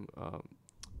time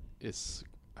is.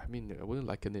 I mean, I wouldn't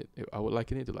liken it. I would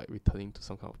liken it to like returning to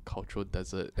some kind of cultural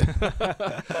desert,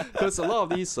 because a lot of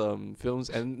these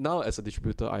films, and now as a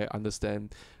distributor, I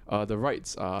understand the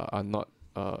rights are not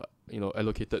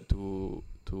allocated to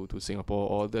Singapore,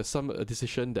 or there's some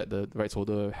decision that the rights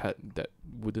holder had that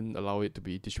wouldn't allow it to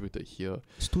be distributed here.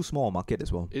 It's too small a market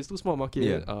as well. It's too small a market.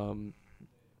 Yeah.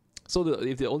 So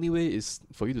if the only way is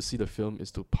for you to see the film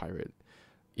is to pirate.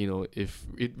 If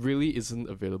it really isn't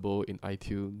available in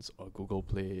iTunes or Google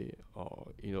Play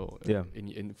or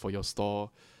in for your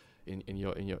store in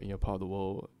your part of the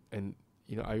world, and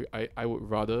I would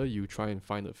rather you try and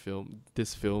find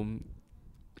this film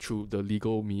through the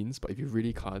legal means, but if you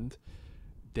really can't,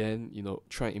 then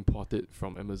try and import it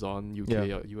from Amazon UK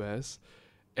or US.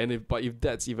 And if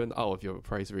that's even out of your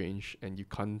price range and you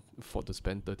can't afford to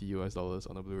spend $30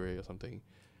 on a Blu-ray or something,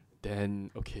 then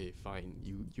okay, fine.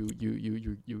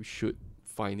 You should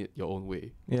find it your own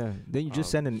way. Yeah. Then you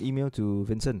just send an email to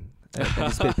Vincent at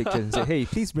Anticipate Pictures and say, hey,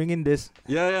 please bring in this.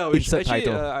 Which insert actually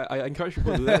title. I encourage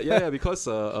people to do that. Yeah, because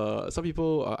some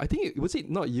people, I think was it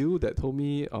not you that told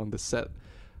me on the set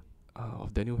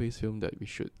of Daniel Huy's film that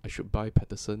I should buy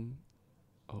Patterson,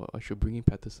 or I should bring in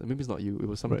Patterson. Maybe it's not you. It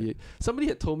was somebody. Right. Somebody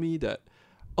had told me that.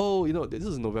 Oh, this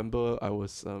is November. I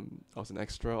was an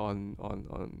extra on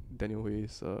Daniel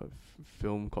Huy's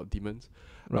film called Demons,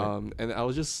 Right. and I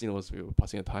was just we were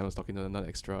passing the time. I was talking to another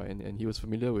extra, and he was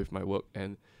familiar with my work,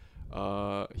 and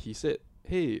he said,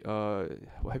 "Hey,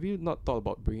 have you not thought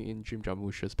about bringing in Jim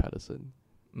Jarmusch's Patterson?"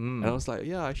 And I was like,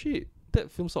 "Yeah, actually, that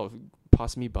film sort of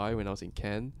passed me by when I was in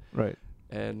Cannes." Right.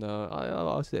 And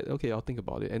I said, okay, I'll think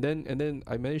about it. And then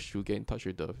I managed to get in touch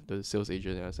with the sales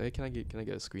agent, and I said, hey, can I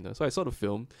get a screener? So I saw the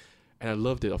film, and I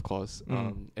loved it, of course.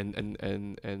 And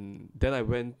then I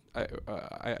went. I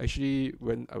actually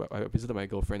went. I visited my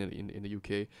girlfriend in the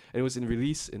UK, and it was in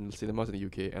release in cinemas in the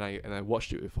UK, and I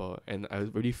watched it with her, and I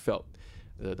really felt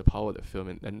the power of the film,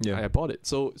 and I bought it.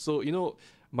 So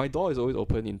my door is always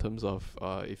open in terms of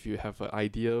if you have an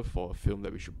idea for a film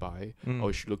that we should buy or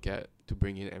we should look at to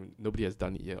bring in, and nobody has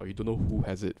done it yet, or you don't know who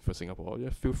has it for Singapore,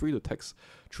 feel free to text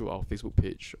through our Facebook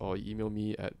page or email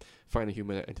me at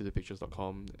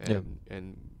findahuman@anticipatetpictures.com,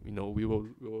 and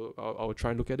I'll try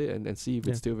and look at it and see if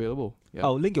it's still available. Yeah.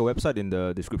 I'll link your website in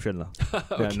the description lah.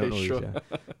 Okay, sure.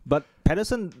 But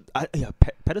Patterson,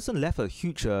 Patterson left a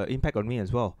huge impact on me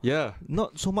as well. Yeah.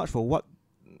 Not so much for what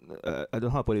I don't know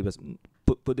how to put it,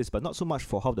 but put this, but not so much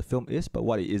for how the film is, but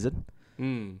what it isn't.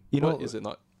 What is it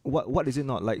not? What is it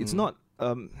not? Like it's not.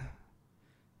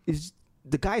 It's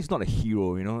the guy is not a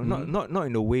hero. Not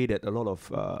in the way that a lot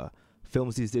of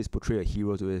films these days portray a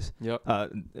hero to is.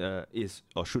 Is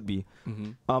or should be.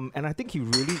 And I think he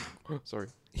really. Sorry.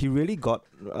 He really got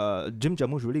Jim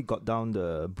Jarmusch really got down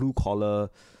the blue collar,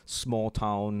 small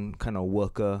town kind of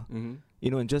worker.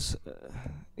 and just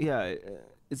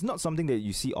it's not something that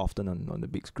you see often on the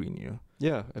big screen.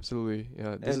 Yeah, absolutely.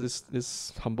 Yeah, this And-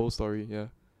 this humble story. Yeah.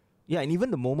 Yeah, and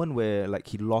even the moment where like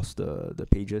he lost the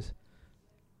pages,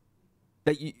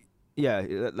 like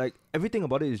like everything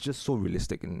about it is just so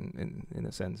realistic in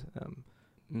a sense.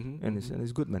 And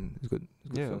it's good, man. It's good.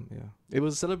 It's good Yeah. film. Yeah. It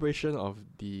was a celebration of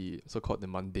the so-called the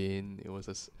mundane. It was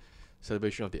a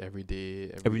celebration of the Everyday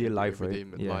life, right?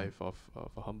 everyday Yeah. life of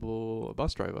a humble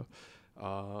bus driver.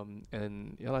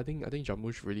 And yeah, I think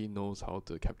Jarmusch really knows how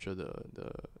to capture the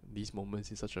these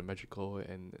moments in such a magical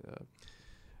and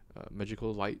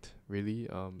magical light, really.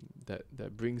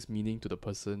 That brings meaning to the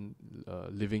person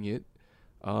living it.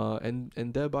 And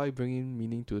thereby bringing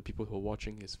meaning to the people who are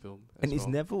watching his film. And it's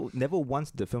never once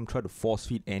the film tried to force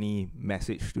feed any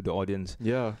message to the audience,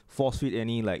 yeah. force feed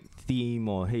any like theme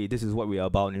or hey, this is what we are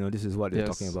about. This is what they're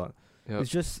talking Yes. about. Yeah. It's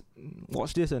just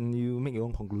watch this and you make your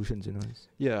own conclusions.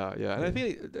 Yeah, and I Yeah.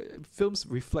 think films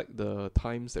reflect the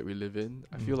times that we live in.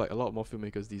 I feel Mm. like a lot more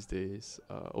filmmakers these days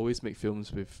always make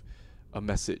films with a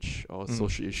message or a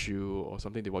social issue or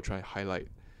something they will try and highlight.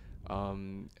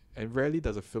 And rarely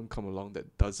does a film come along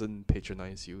that doesn't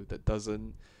patronize you, that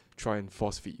doesn't try and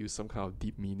force feed you some kind of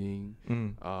deep meaning.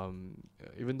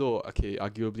 Even though, okay,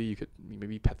 arguably you could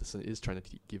maybe Patterson is trying to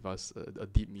give us a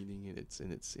deep meaning in its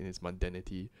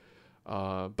mundanity.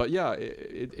 But yeah,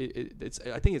 it's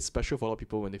I think it's special for a lot of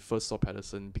people when they first saw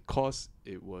Patterson because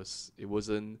it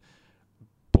wasn't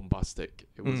bombastic.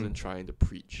 It wasn't trying to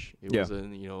preach. It Yeah.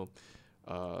 wasn't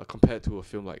compared to a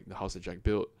film like The House that Jack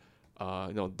Built.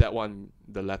 That one,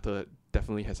 the latter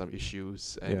definitely has some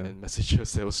issues and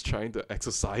messages that was trying to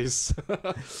exercise.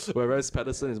 Whereas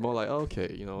Patterson is more like,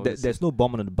 There's no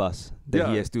bomb on the bus that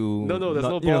he has to. there's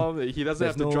no bomb. He doesn't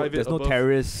have to drive it. There's no above.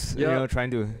 terrorists,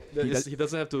 trying to. He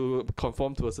doesn't have to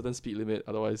conform to a certain speed limit.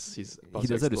 Otherwise, He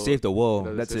doesn't have to save the world.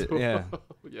 He That's doesn't it. save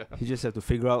the Yeah. yeah. He just have to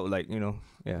figure out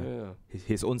Yeah.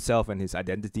 his own self and his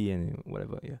identity and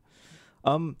whatever. Yeah.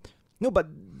 No, but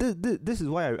this is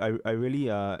why I really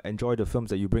enjoy the films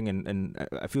that you bring in, and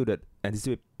I feel that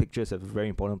Anticipate Pictures have a very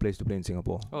important place to play in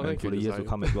Singapore Oh, and thank for you, the years to Desai.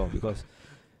 come as well. Because,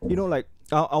 like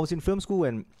I was in film school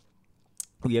and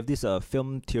we have this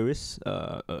film theorist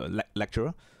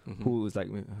lecturer Mhm. who was like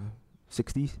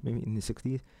 60s, maybe in his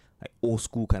 60s, like old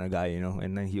school kind of guy,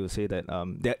 and then he will say that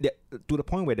there to the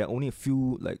point where there are only a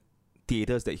few like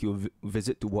theaters that he will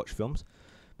visit to watch films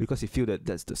because he feel that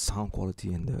that's the sound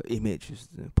quality and the image is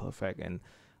perfect, and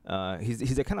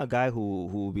he's the kind of guy who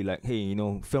will be like, hey,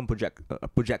 film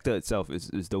projector itself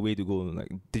is the way to go.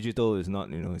 Like digital is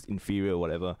not, it's inferior or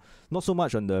whatever. Not so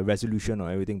much on the resolution or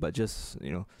everything, but just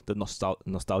the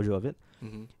nostalgia of it.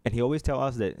 Mhm. And he always tell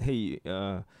us that, hey,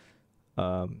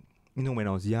 when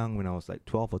I was young, when I was like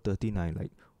 12 or 13, I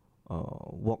like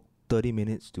walked 30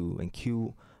 minutes and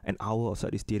queue an hour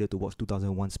outside this theater to watch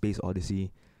 2001 Space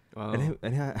Odyssey. Wow. And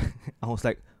then I was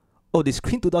like, oh, they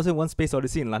screened 2001 Space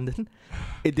Odyssey in London?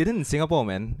 It didn't in Singapore,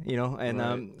 man. And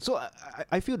Right. so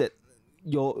I feel that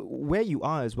where you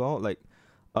are as well, like,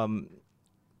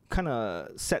 kind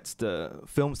of sets the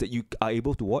films that you are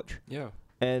able to watch. Yeah.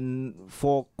 And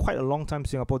for quite a long time,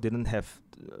 Singapore didn't have,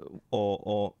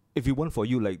 or if it weren't for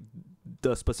you, like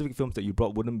the specific films that you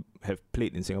brought wouldn't have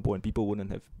played in Singapore, and people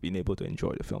wouldn't have been able to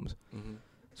enjoy the films. Mhm.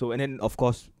 So, and then of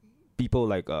course, people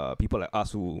like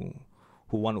us who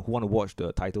want to watch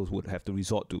the titles would have to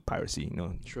resort to piracy,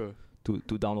 Sure. to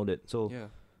download it. So Yeah.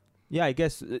 yeah, I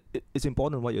guess it's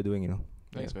important what you're doing,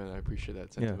 Thanks, man. I appreciate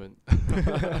that Yeah.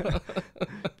 sentiment.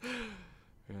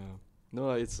 Yeah.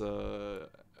 No, it's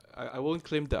I won't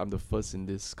claim that I'm the first in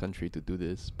this country to do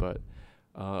this, but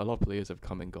a lot of players have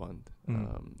come and gone.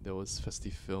 There was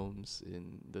Festive Films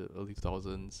in the early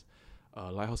 2000s.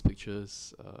 Lighthouse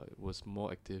Pictures was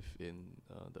more active in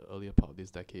the earlier part of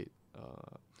this decade.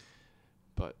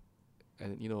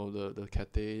 The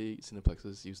Cathay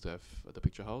Cineplexes used to have the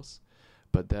Picture House,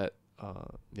 but that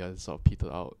it sort of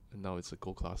petered out, and now it's a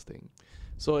gold class thing.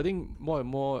 So I think more and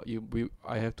more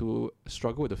I have to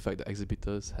struggle with the fact that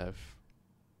exhibitors have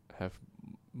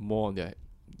more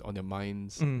on their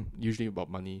minds, usually about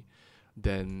money,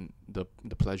 than the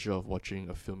pleasure of watching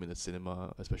a film in the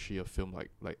cinema, especially a film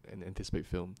like an Anticipate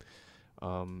film.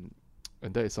 And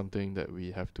that is something that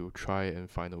we have to try and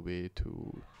find a way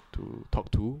to talk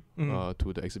to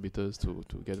the exhibitors to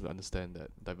get them to understand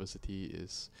that diversity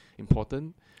is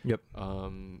important. Yep.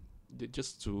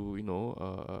 Just to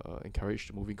encourage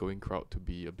the movie-going crowd to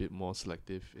be a bit more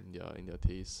selective in their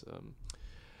tastes.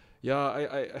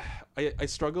 I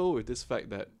struggle with this fact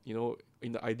that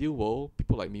in the ideal world,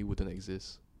 people like me wouldn't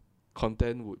exist.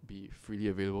 content would be freely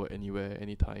available anywhere,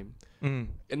 anytime, Mm.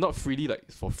 and not freely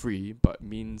like for free, but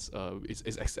means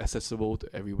it's accessible to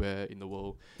everywhere in the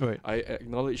world. Right. I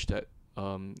acknowledge that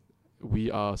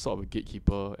we are sort of a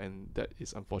gatekeeper, and that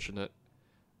is unfortunate.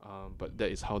 But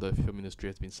that is how the film industry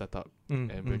has been set up,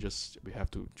 and we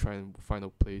have to try and find a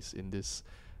place in this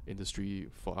industry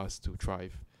for us to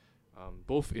thrive,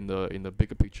 both in the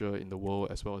bigger picture in the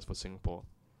world as well as for Singapore.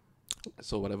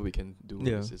 So whatever we can do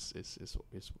is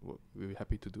we're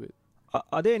happy to do it.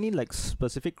 Are there any like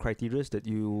specific criteria that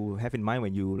you have in mind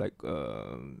when you like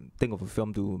think of a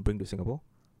film to bring to Singapore?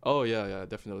 Oh yeah,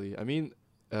 definitely. I mean,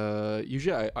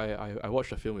 usually I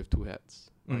watch a film with two hats.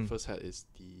 My first hat is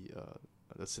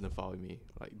the cinephile in me.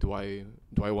 Like, do I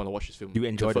want to watch this film? Do you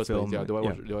enjoy the film? Place?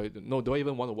 Yeah. Do I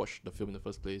even want to watch the film in the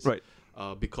first place? Right.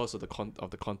 Because of the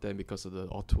content, because of the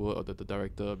auteur or the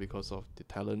director, because of the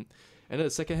talent. And then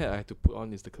the second hat I have to put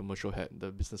on is the commercial hat,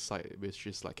 the business side, which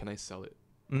is like, can I sell it?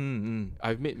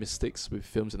 I've made mistakes with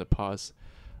films in the past.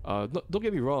 Don't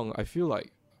get me wrong. I feel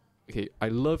like, okay, I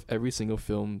love every single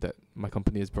film that my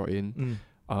company has brought in.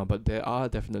 But there are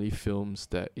definitely films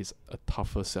that is a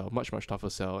tougher sell, much tougher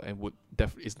sell, and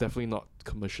is definitely not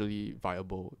commercially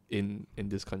viable in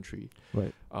this country.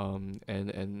 Right.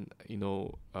 And you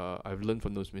know, I've learned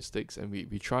from those mistakes, and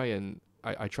we try and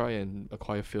I try and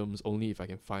acquire films only if I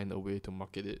can find a way to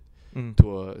market it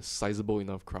to a sizable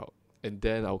enough crowd, and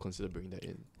then I'll consider bringing that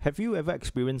in. Have you ever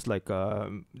experienced like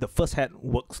the first hat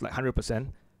works like 100%,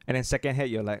 and then second hat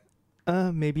you're like,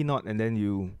 maybe not, and then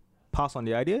you pass on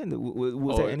the idea? And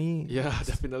was there any? Yeah,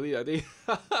 definitely. I think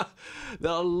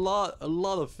there are a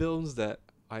lot of films that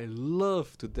I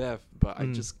love to death, but I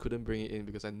just couldn't bring it in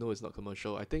because I know it's not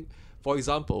commercial. I think, for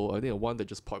example, one that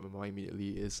just popped in my mind immediately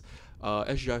is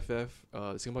SGIFF,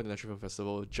 Singapore International Film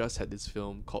Festival, just had this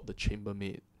film called The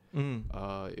Chambermaid.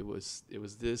 It was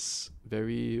this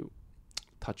very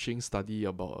touching study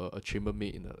about a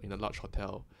chambermaid in a large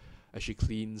hotel, as she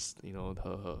cleans, you know,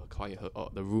 her client,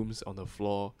 the rooms on the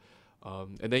floor.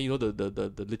 And then, you know,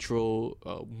 the literal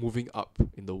moving up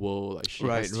in the world, like she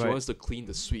wants to clean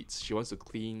the suites, she wants to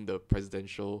clean the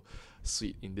presidential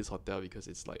suite in this hotel because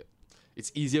it's like,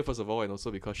 it's easier first of all, and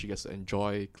also because she gets to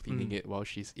enjoy cleaning it while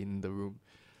she's in the room.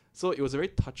 So it was a very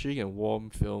touching and warm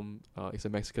film. It's a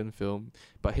Mexican film,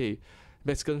 but hey,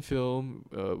 Mexican film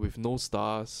with no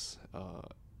stars,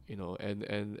 you know,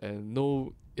 and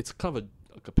no, it's kind of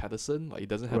a Patterson, like it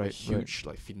doesn't have a huge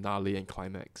like finale and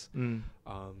climax.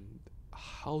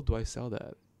 How do I sell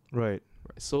that? Right.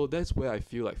 So that's where I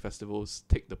feel like festivals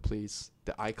take the place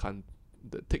that I can't,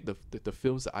 take the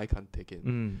films that I can't take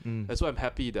in. That's why I'm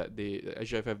happy that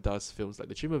SGIFF does films like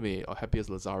The Chambermaid or Happy as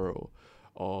Lazaro,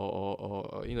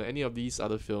 or you know, any of these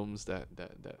other films that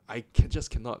I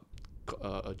cannot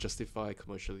justify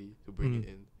commercially to bring it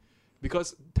in.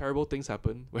 Because terrible things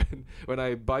happen when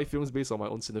I buy films based on my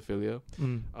own cinephilia.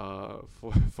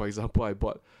 For example, I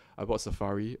bought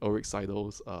Safari, Ulrich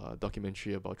Seidel's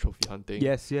documentary about trophy hunting.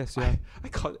 Yes, yeah. I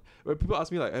can't. When people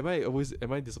ask me like, am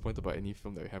I disappointed by any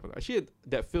film that we have? Actually,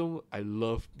 that film I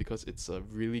love because it's a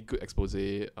really good expose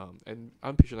and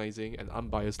unpatronizing and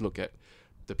unbiased look at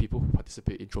the people who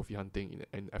participate in trophy hunting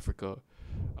in Africa.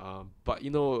 But you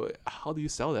know, how do you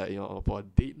sell that? You know, for a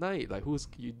date night, like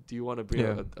do you want to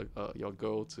bring your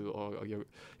girl to or your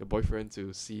boyfriend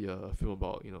to see a film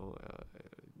about, you know,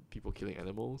 people killing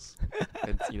animals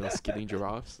and, you know, skinning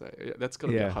giraffes? Like, that's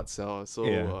gonna be a hard sell.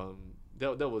 So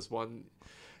that was one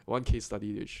case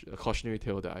study, which a cautionary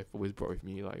tale that I've always brought with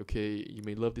me. Like, okay, you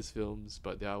may love these films,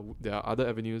 but there are other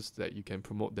avenues that you can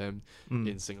promote them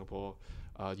in Singapore.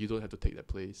 You don't have to take that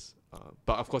place.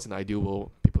 But of course, in the ideal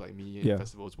world, people like me in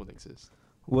festivals won't exist.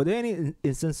 Were there any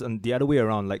instances on the other way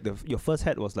around? Like your first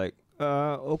hat was like,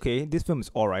 okay, this film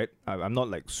is alright. I'm not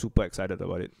like super excited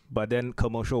about it. But then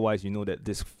commercial wise, you know that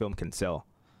this film can sell.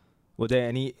 Were there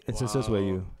any instances where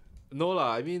you? No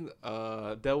lah. I mean,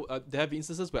 there have been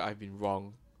instances where I've been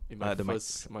wrong in my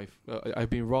first I've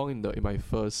been wrong in my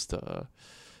first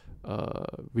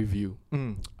review.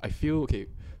 I feel okay.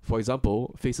 For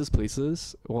example, Faces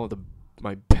Places, one of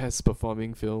my best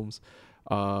performing films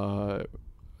to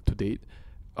date.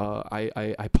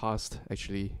 I passed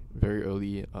actually very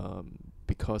early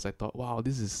because I thought, wow,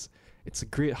 it's a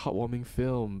great heartwarming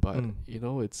film, but you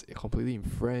know, it's completely in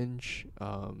French.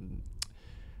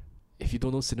 If you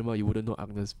don't know cinema, you wouldn't know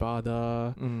Agnes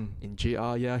Varda. In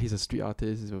JR, he's a street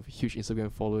artist. He's a huge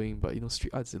Instagram following, but you know,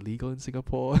 street art's illegal in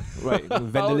Singapore. Right,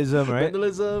 vandalism, right?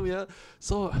 Vandalism, yeah.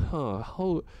 So,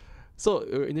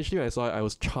 initially when I saw it, I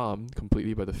was charmed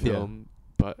completely by the film,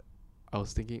 but I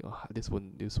was thinking, this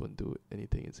won't do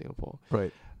anything in Singapore.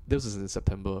 Right. This was in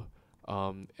September,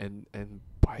 and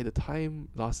by by the time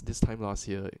this time last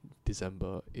year,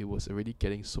 December, it was already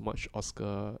getting so much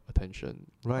Oscar attention.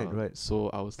 Right. So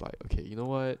I was like, okay, you know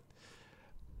what?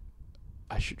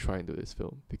 I should try and do this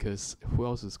film, because who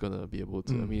else is gonna be able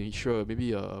to? I mean, sure,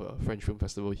 maybe a French film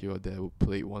festival here or there will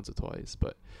play it once or twice,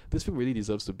 but this film really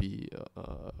deserves to be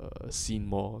seen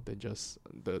more than just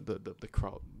the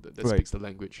crowd that speaks the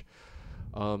language.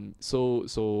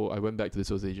 So I went back to the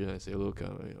sales agent and I said, look,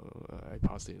 I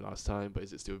passed it last time, but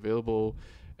is it still available?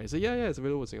 And he said, yeah, it's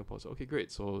available in Singapore. So okay,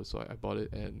 great. So I bought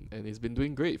it, and it's been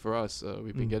doing great for us.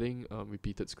 We've been getting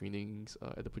repeated screenings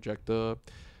at the projector.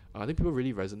 I think people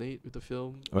really resonate with the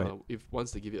film if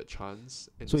once they give it a chance.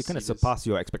 And so it kind of surpassed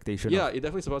your expectation. Yeah, it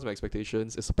definitely surpassed my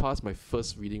expectations. It surpassed my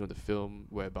first reading of the film,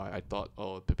 whereby I thought,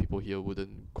 the people here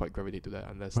wouldn't quite gravitate to that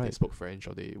unless they spoke French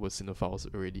or they were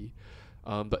cinephiles already.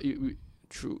 But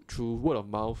through word of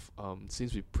mouth,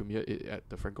 since we premiered it at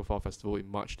the Francophile Festival in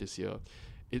March this year,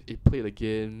 it played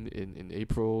again in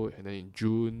April, and then in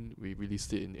June we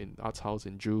released it in Arts House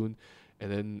in June.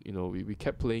 And then, we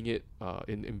kept playing it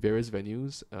in various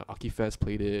venues. Archifest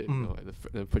played it, and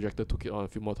the projector took it on a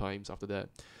few more times after that.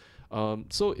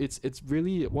 So it's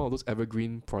really one of those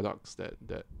evergreen products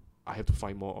that I have to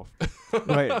find more of.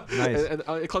 Right, nice. And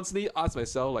I constantly ask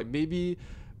myself, like, maybe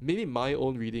my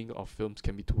own reading of films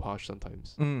can be too harsh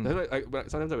sometimes.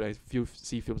 Sometimes when I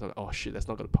see films, I'm like, oh shit, that's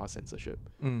not going to pass censorship.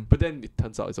 But then it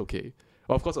turns out it's okay.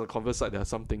 Well, of course, on the converse side, there are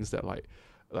some things that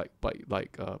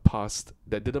passed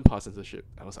that didn't pass censorship.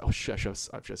 I was like, oh shit, I should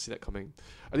have seen that coming.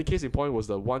 I think case in point was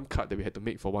the one cut that we had to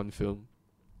make for one film,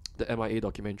 the MIA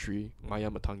documentary, Maya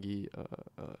Matangi,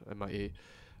 MIA,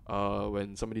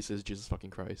 when somebody says Jesus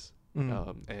fucking Christ,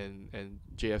 and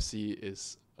JFC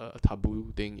is a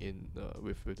taboo thing in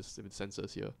with the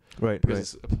censors here,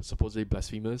 because it's supposedly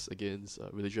blasphemous against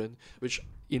religion, which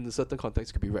in a certain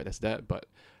context could be read as that, but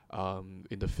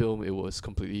in the film it was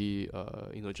completely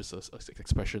just a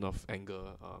expression of anger,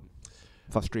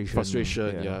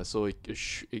 frustration. Yeah. So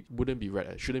it wouldn't be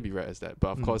read, shouldn't be read as that, but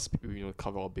of course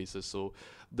cover all bases. So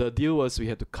the deal was we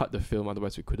had to cut the film,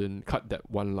 otherwise we couldn't cut that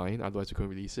one line, otherwise we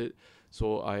couldn't release it.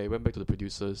 So I went back to the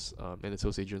producers and the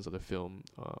sales agents of the film,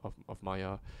 of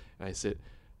Maya, and I said,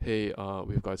 hey,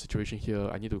 we've got a situation here,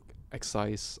 I need to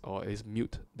excise or at least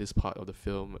mute this part of the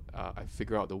film. I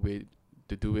figure out the way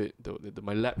to do it.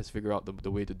 My lab has figured out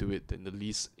the way to do it in the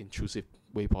least intrusive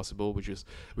way possible, which is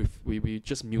we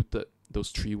just muted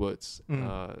those 3 words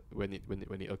when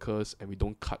it occurs, and we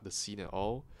don't cut the scene at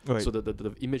all. So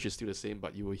the image is still the same,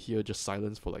 but you will hear just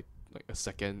silence for like a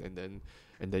second, and then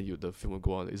the film will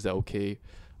go on. Is that okay?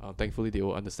 Thankfully they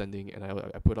were understanding, and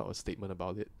I put out a statement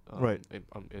about it on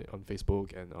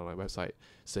Facebook and on my website,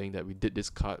 saying that we did this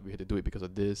cut, we had to do it because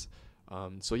of this.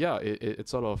 So yeah, it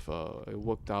sort of it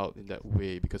worked out in that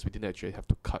way, because we didn't actually have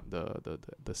to cut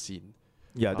the scene.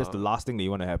 Yeah, that's the last thing that you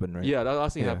want to happen, right? Yeah, the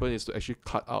last thing to happen is to actually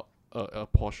cut out a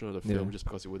portion of the film just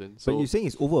because it wouldn't. So but you're saying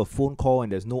it's over a phone call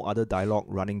and there's no other dialogue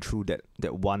running through that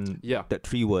one that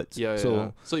 3 words.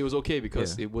 So it was okay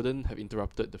because it wouldn't have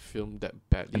interrupted the film that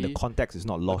badly. And the context is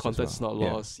not lost. The context is not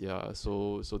lost. Yeah.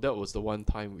 So that was the one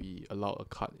time we allowed a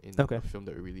cut in the film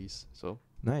that we released. So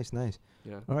nice.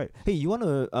 Yeah. All right. Hey, you want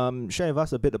to share with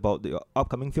us a bit about the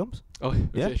upcoming films? Oh,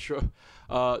 okay, sure.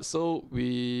 So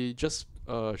we just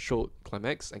showed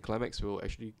Climax, and Climax will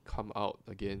actually come out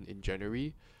again in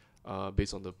January,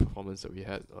 based on the performance that we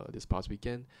had this past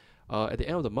weekend. At the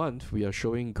end of the month, we are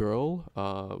showing Girl,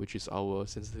 which is our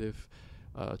sensitive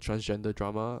transgender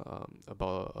drama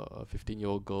about a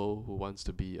 15-year-old girl who wants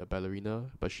to be a ballerina,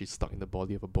 but she's stuck in the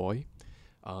body of a boy.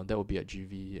 That will be at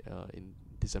GV in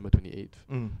December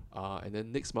 28th. And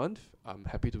then next month, I'm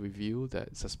happy to reveal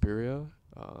that Suspiria,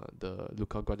 the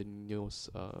Luca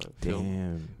Guadagnino's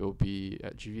film, will be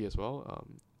at GV as well,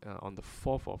 on the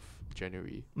 4th of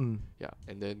January. Yeah,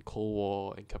 and then Cold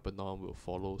War and Capernaum will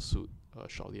follow suit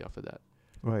shortly after that.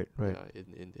 Right. Yeah,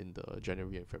 in the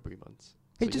January and February months.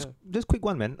 Hey, just quick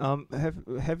one, man.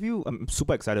 Have you? I'm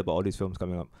super excited about all these films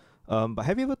coming up. But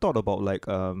have you ever thought about like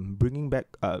bringing back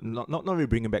not really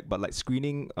bringing back, but like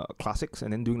screening classics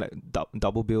and then doing like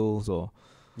double bills or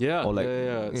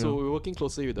like So we're working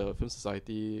closely with the Film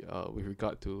Society with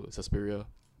regard to Suspiria.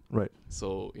 Right.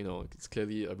 So it's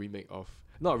clearly a remake of.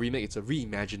 Not a remake, it's a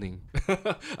reimagining.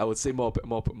 I would say more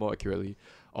accurately,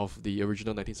 of the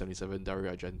original 1977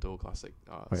 Dario Argento classic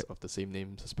of the same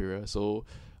name, Suspiria. So,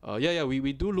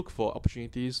 we do look for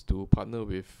opportunities to partner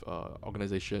with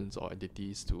organizations or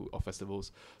entities or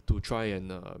festivals to try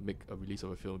and make a release of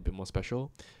a film a bit more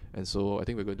special. And so I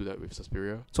think we're going to do that with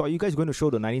Suspiria. So are you guys going to show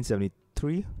the 1975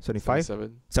 73, 75,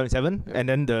 77. 77, Yeah. and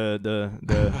then the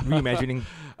reimagining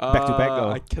back to back,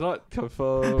 or- I cannot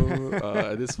confirm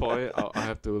at this point. I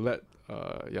have to let.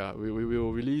 We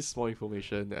will release more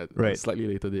information at a Right. slightly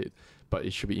later date, but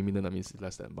it should be imminent. I mean, it's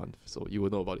less than a month, so you will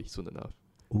know about it soon enough.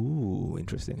 Ooh,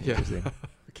 interesting. Yeah. Interesting.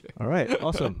 Okay. All right,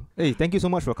 awesome. Hey, thank you so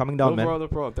much for coming down, No man. problem, no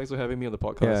problem. Thanks for having me on the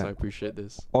podcast. Yeah. I appreciate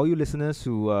this. All you listeners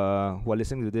who are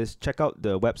listening to this, check out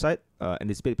the website,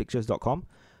 anticipatedpictures.com,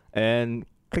 and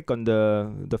click on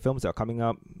the films that are coming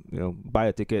up. You know, buy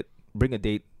a ticket, bring a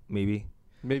date, maybe.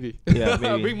 Maybe. Yeah,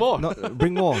 maybe. Bring more.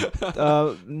 Bring more.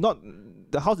 Not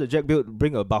the house that Jack built.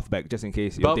 Bring a buff bag just in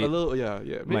case your But a date little, yeah.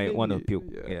 might want to maybe, puke.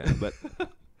 Yeah, but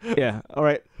yeah. All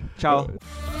right. Ciao. Alright.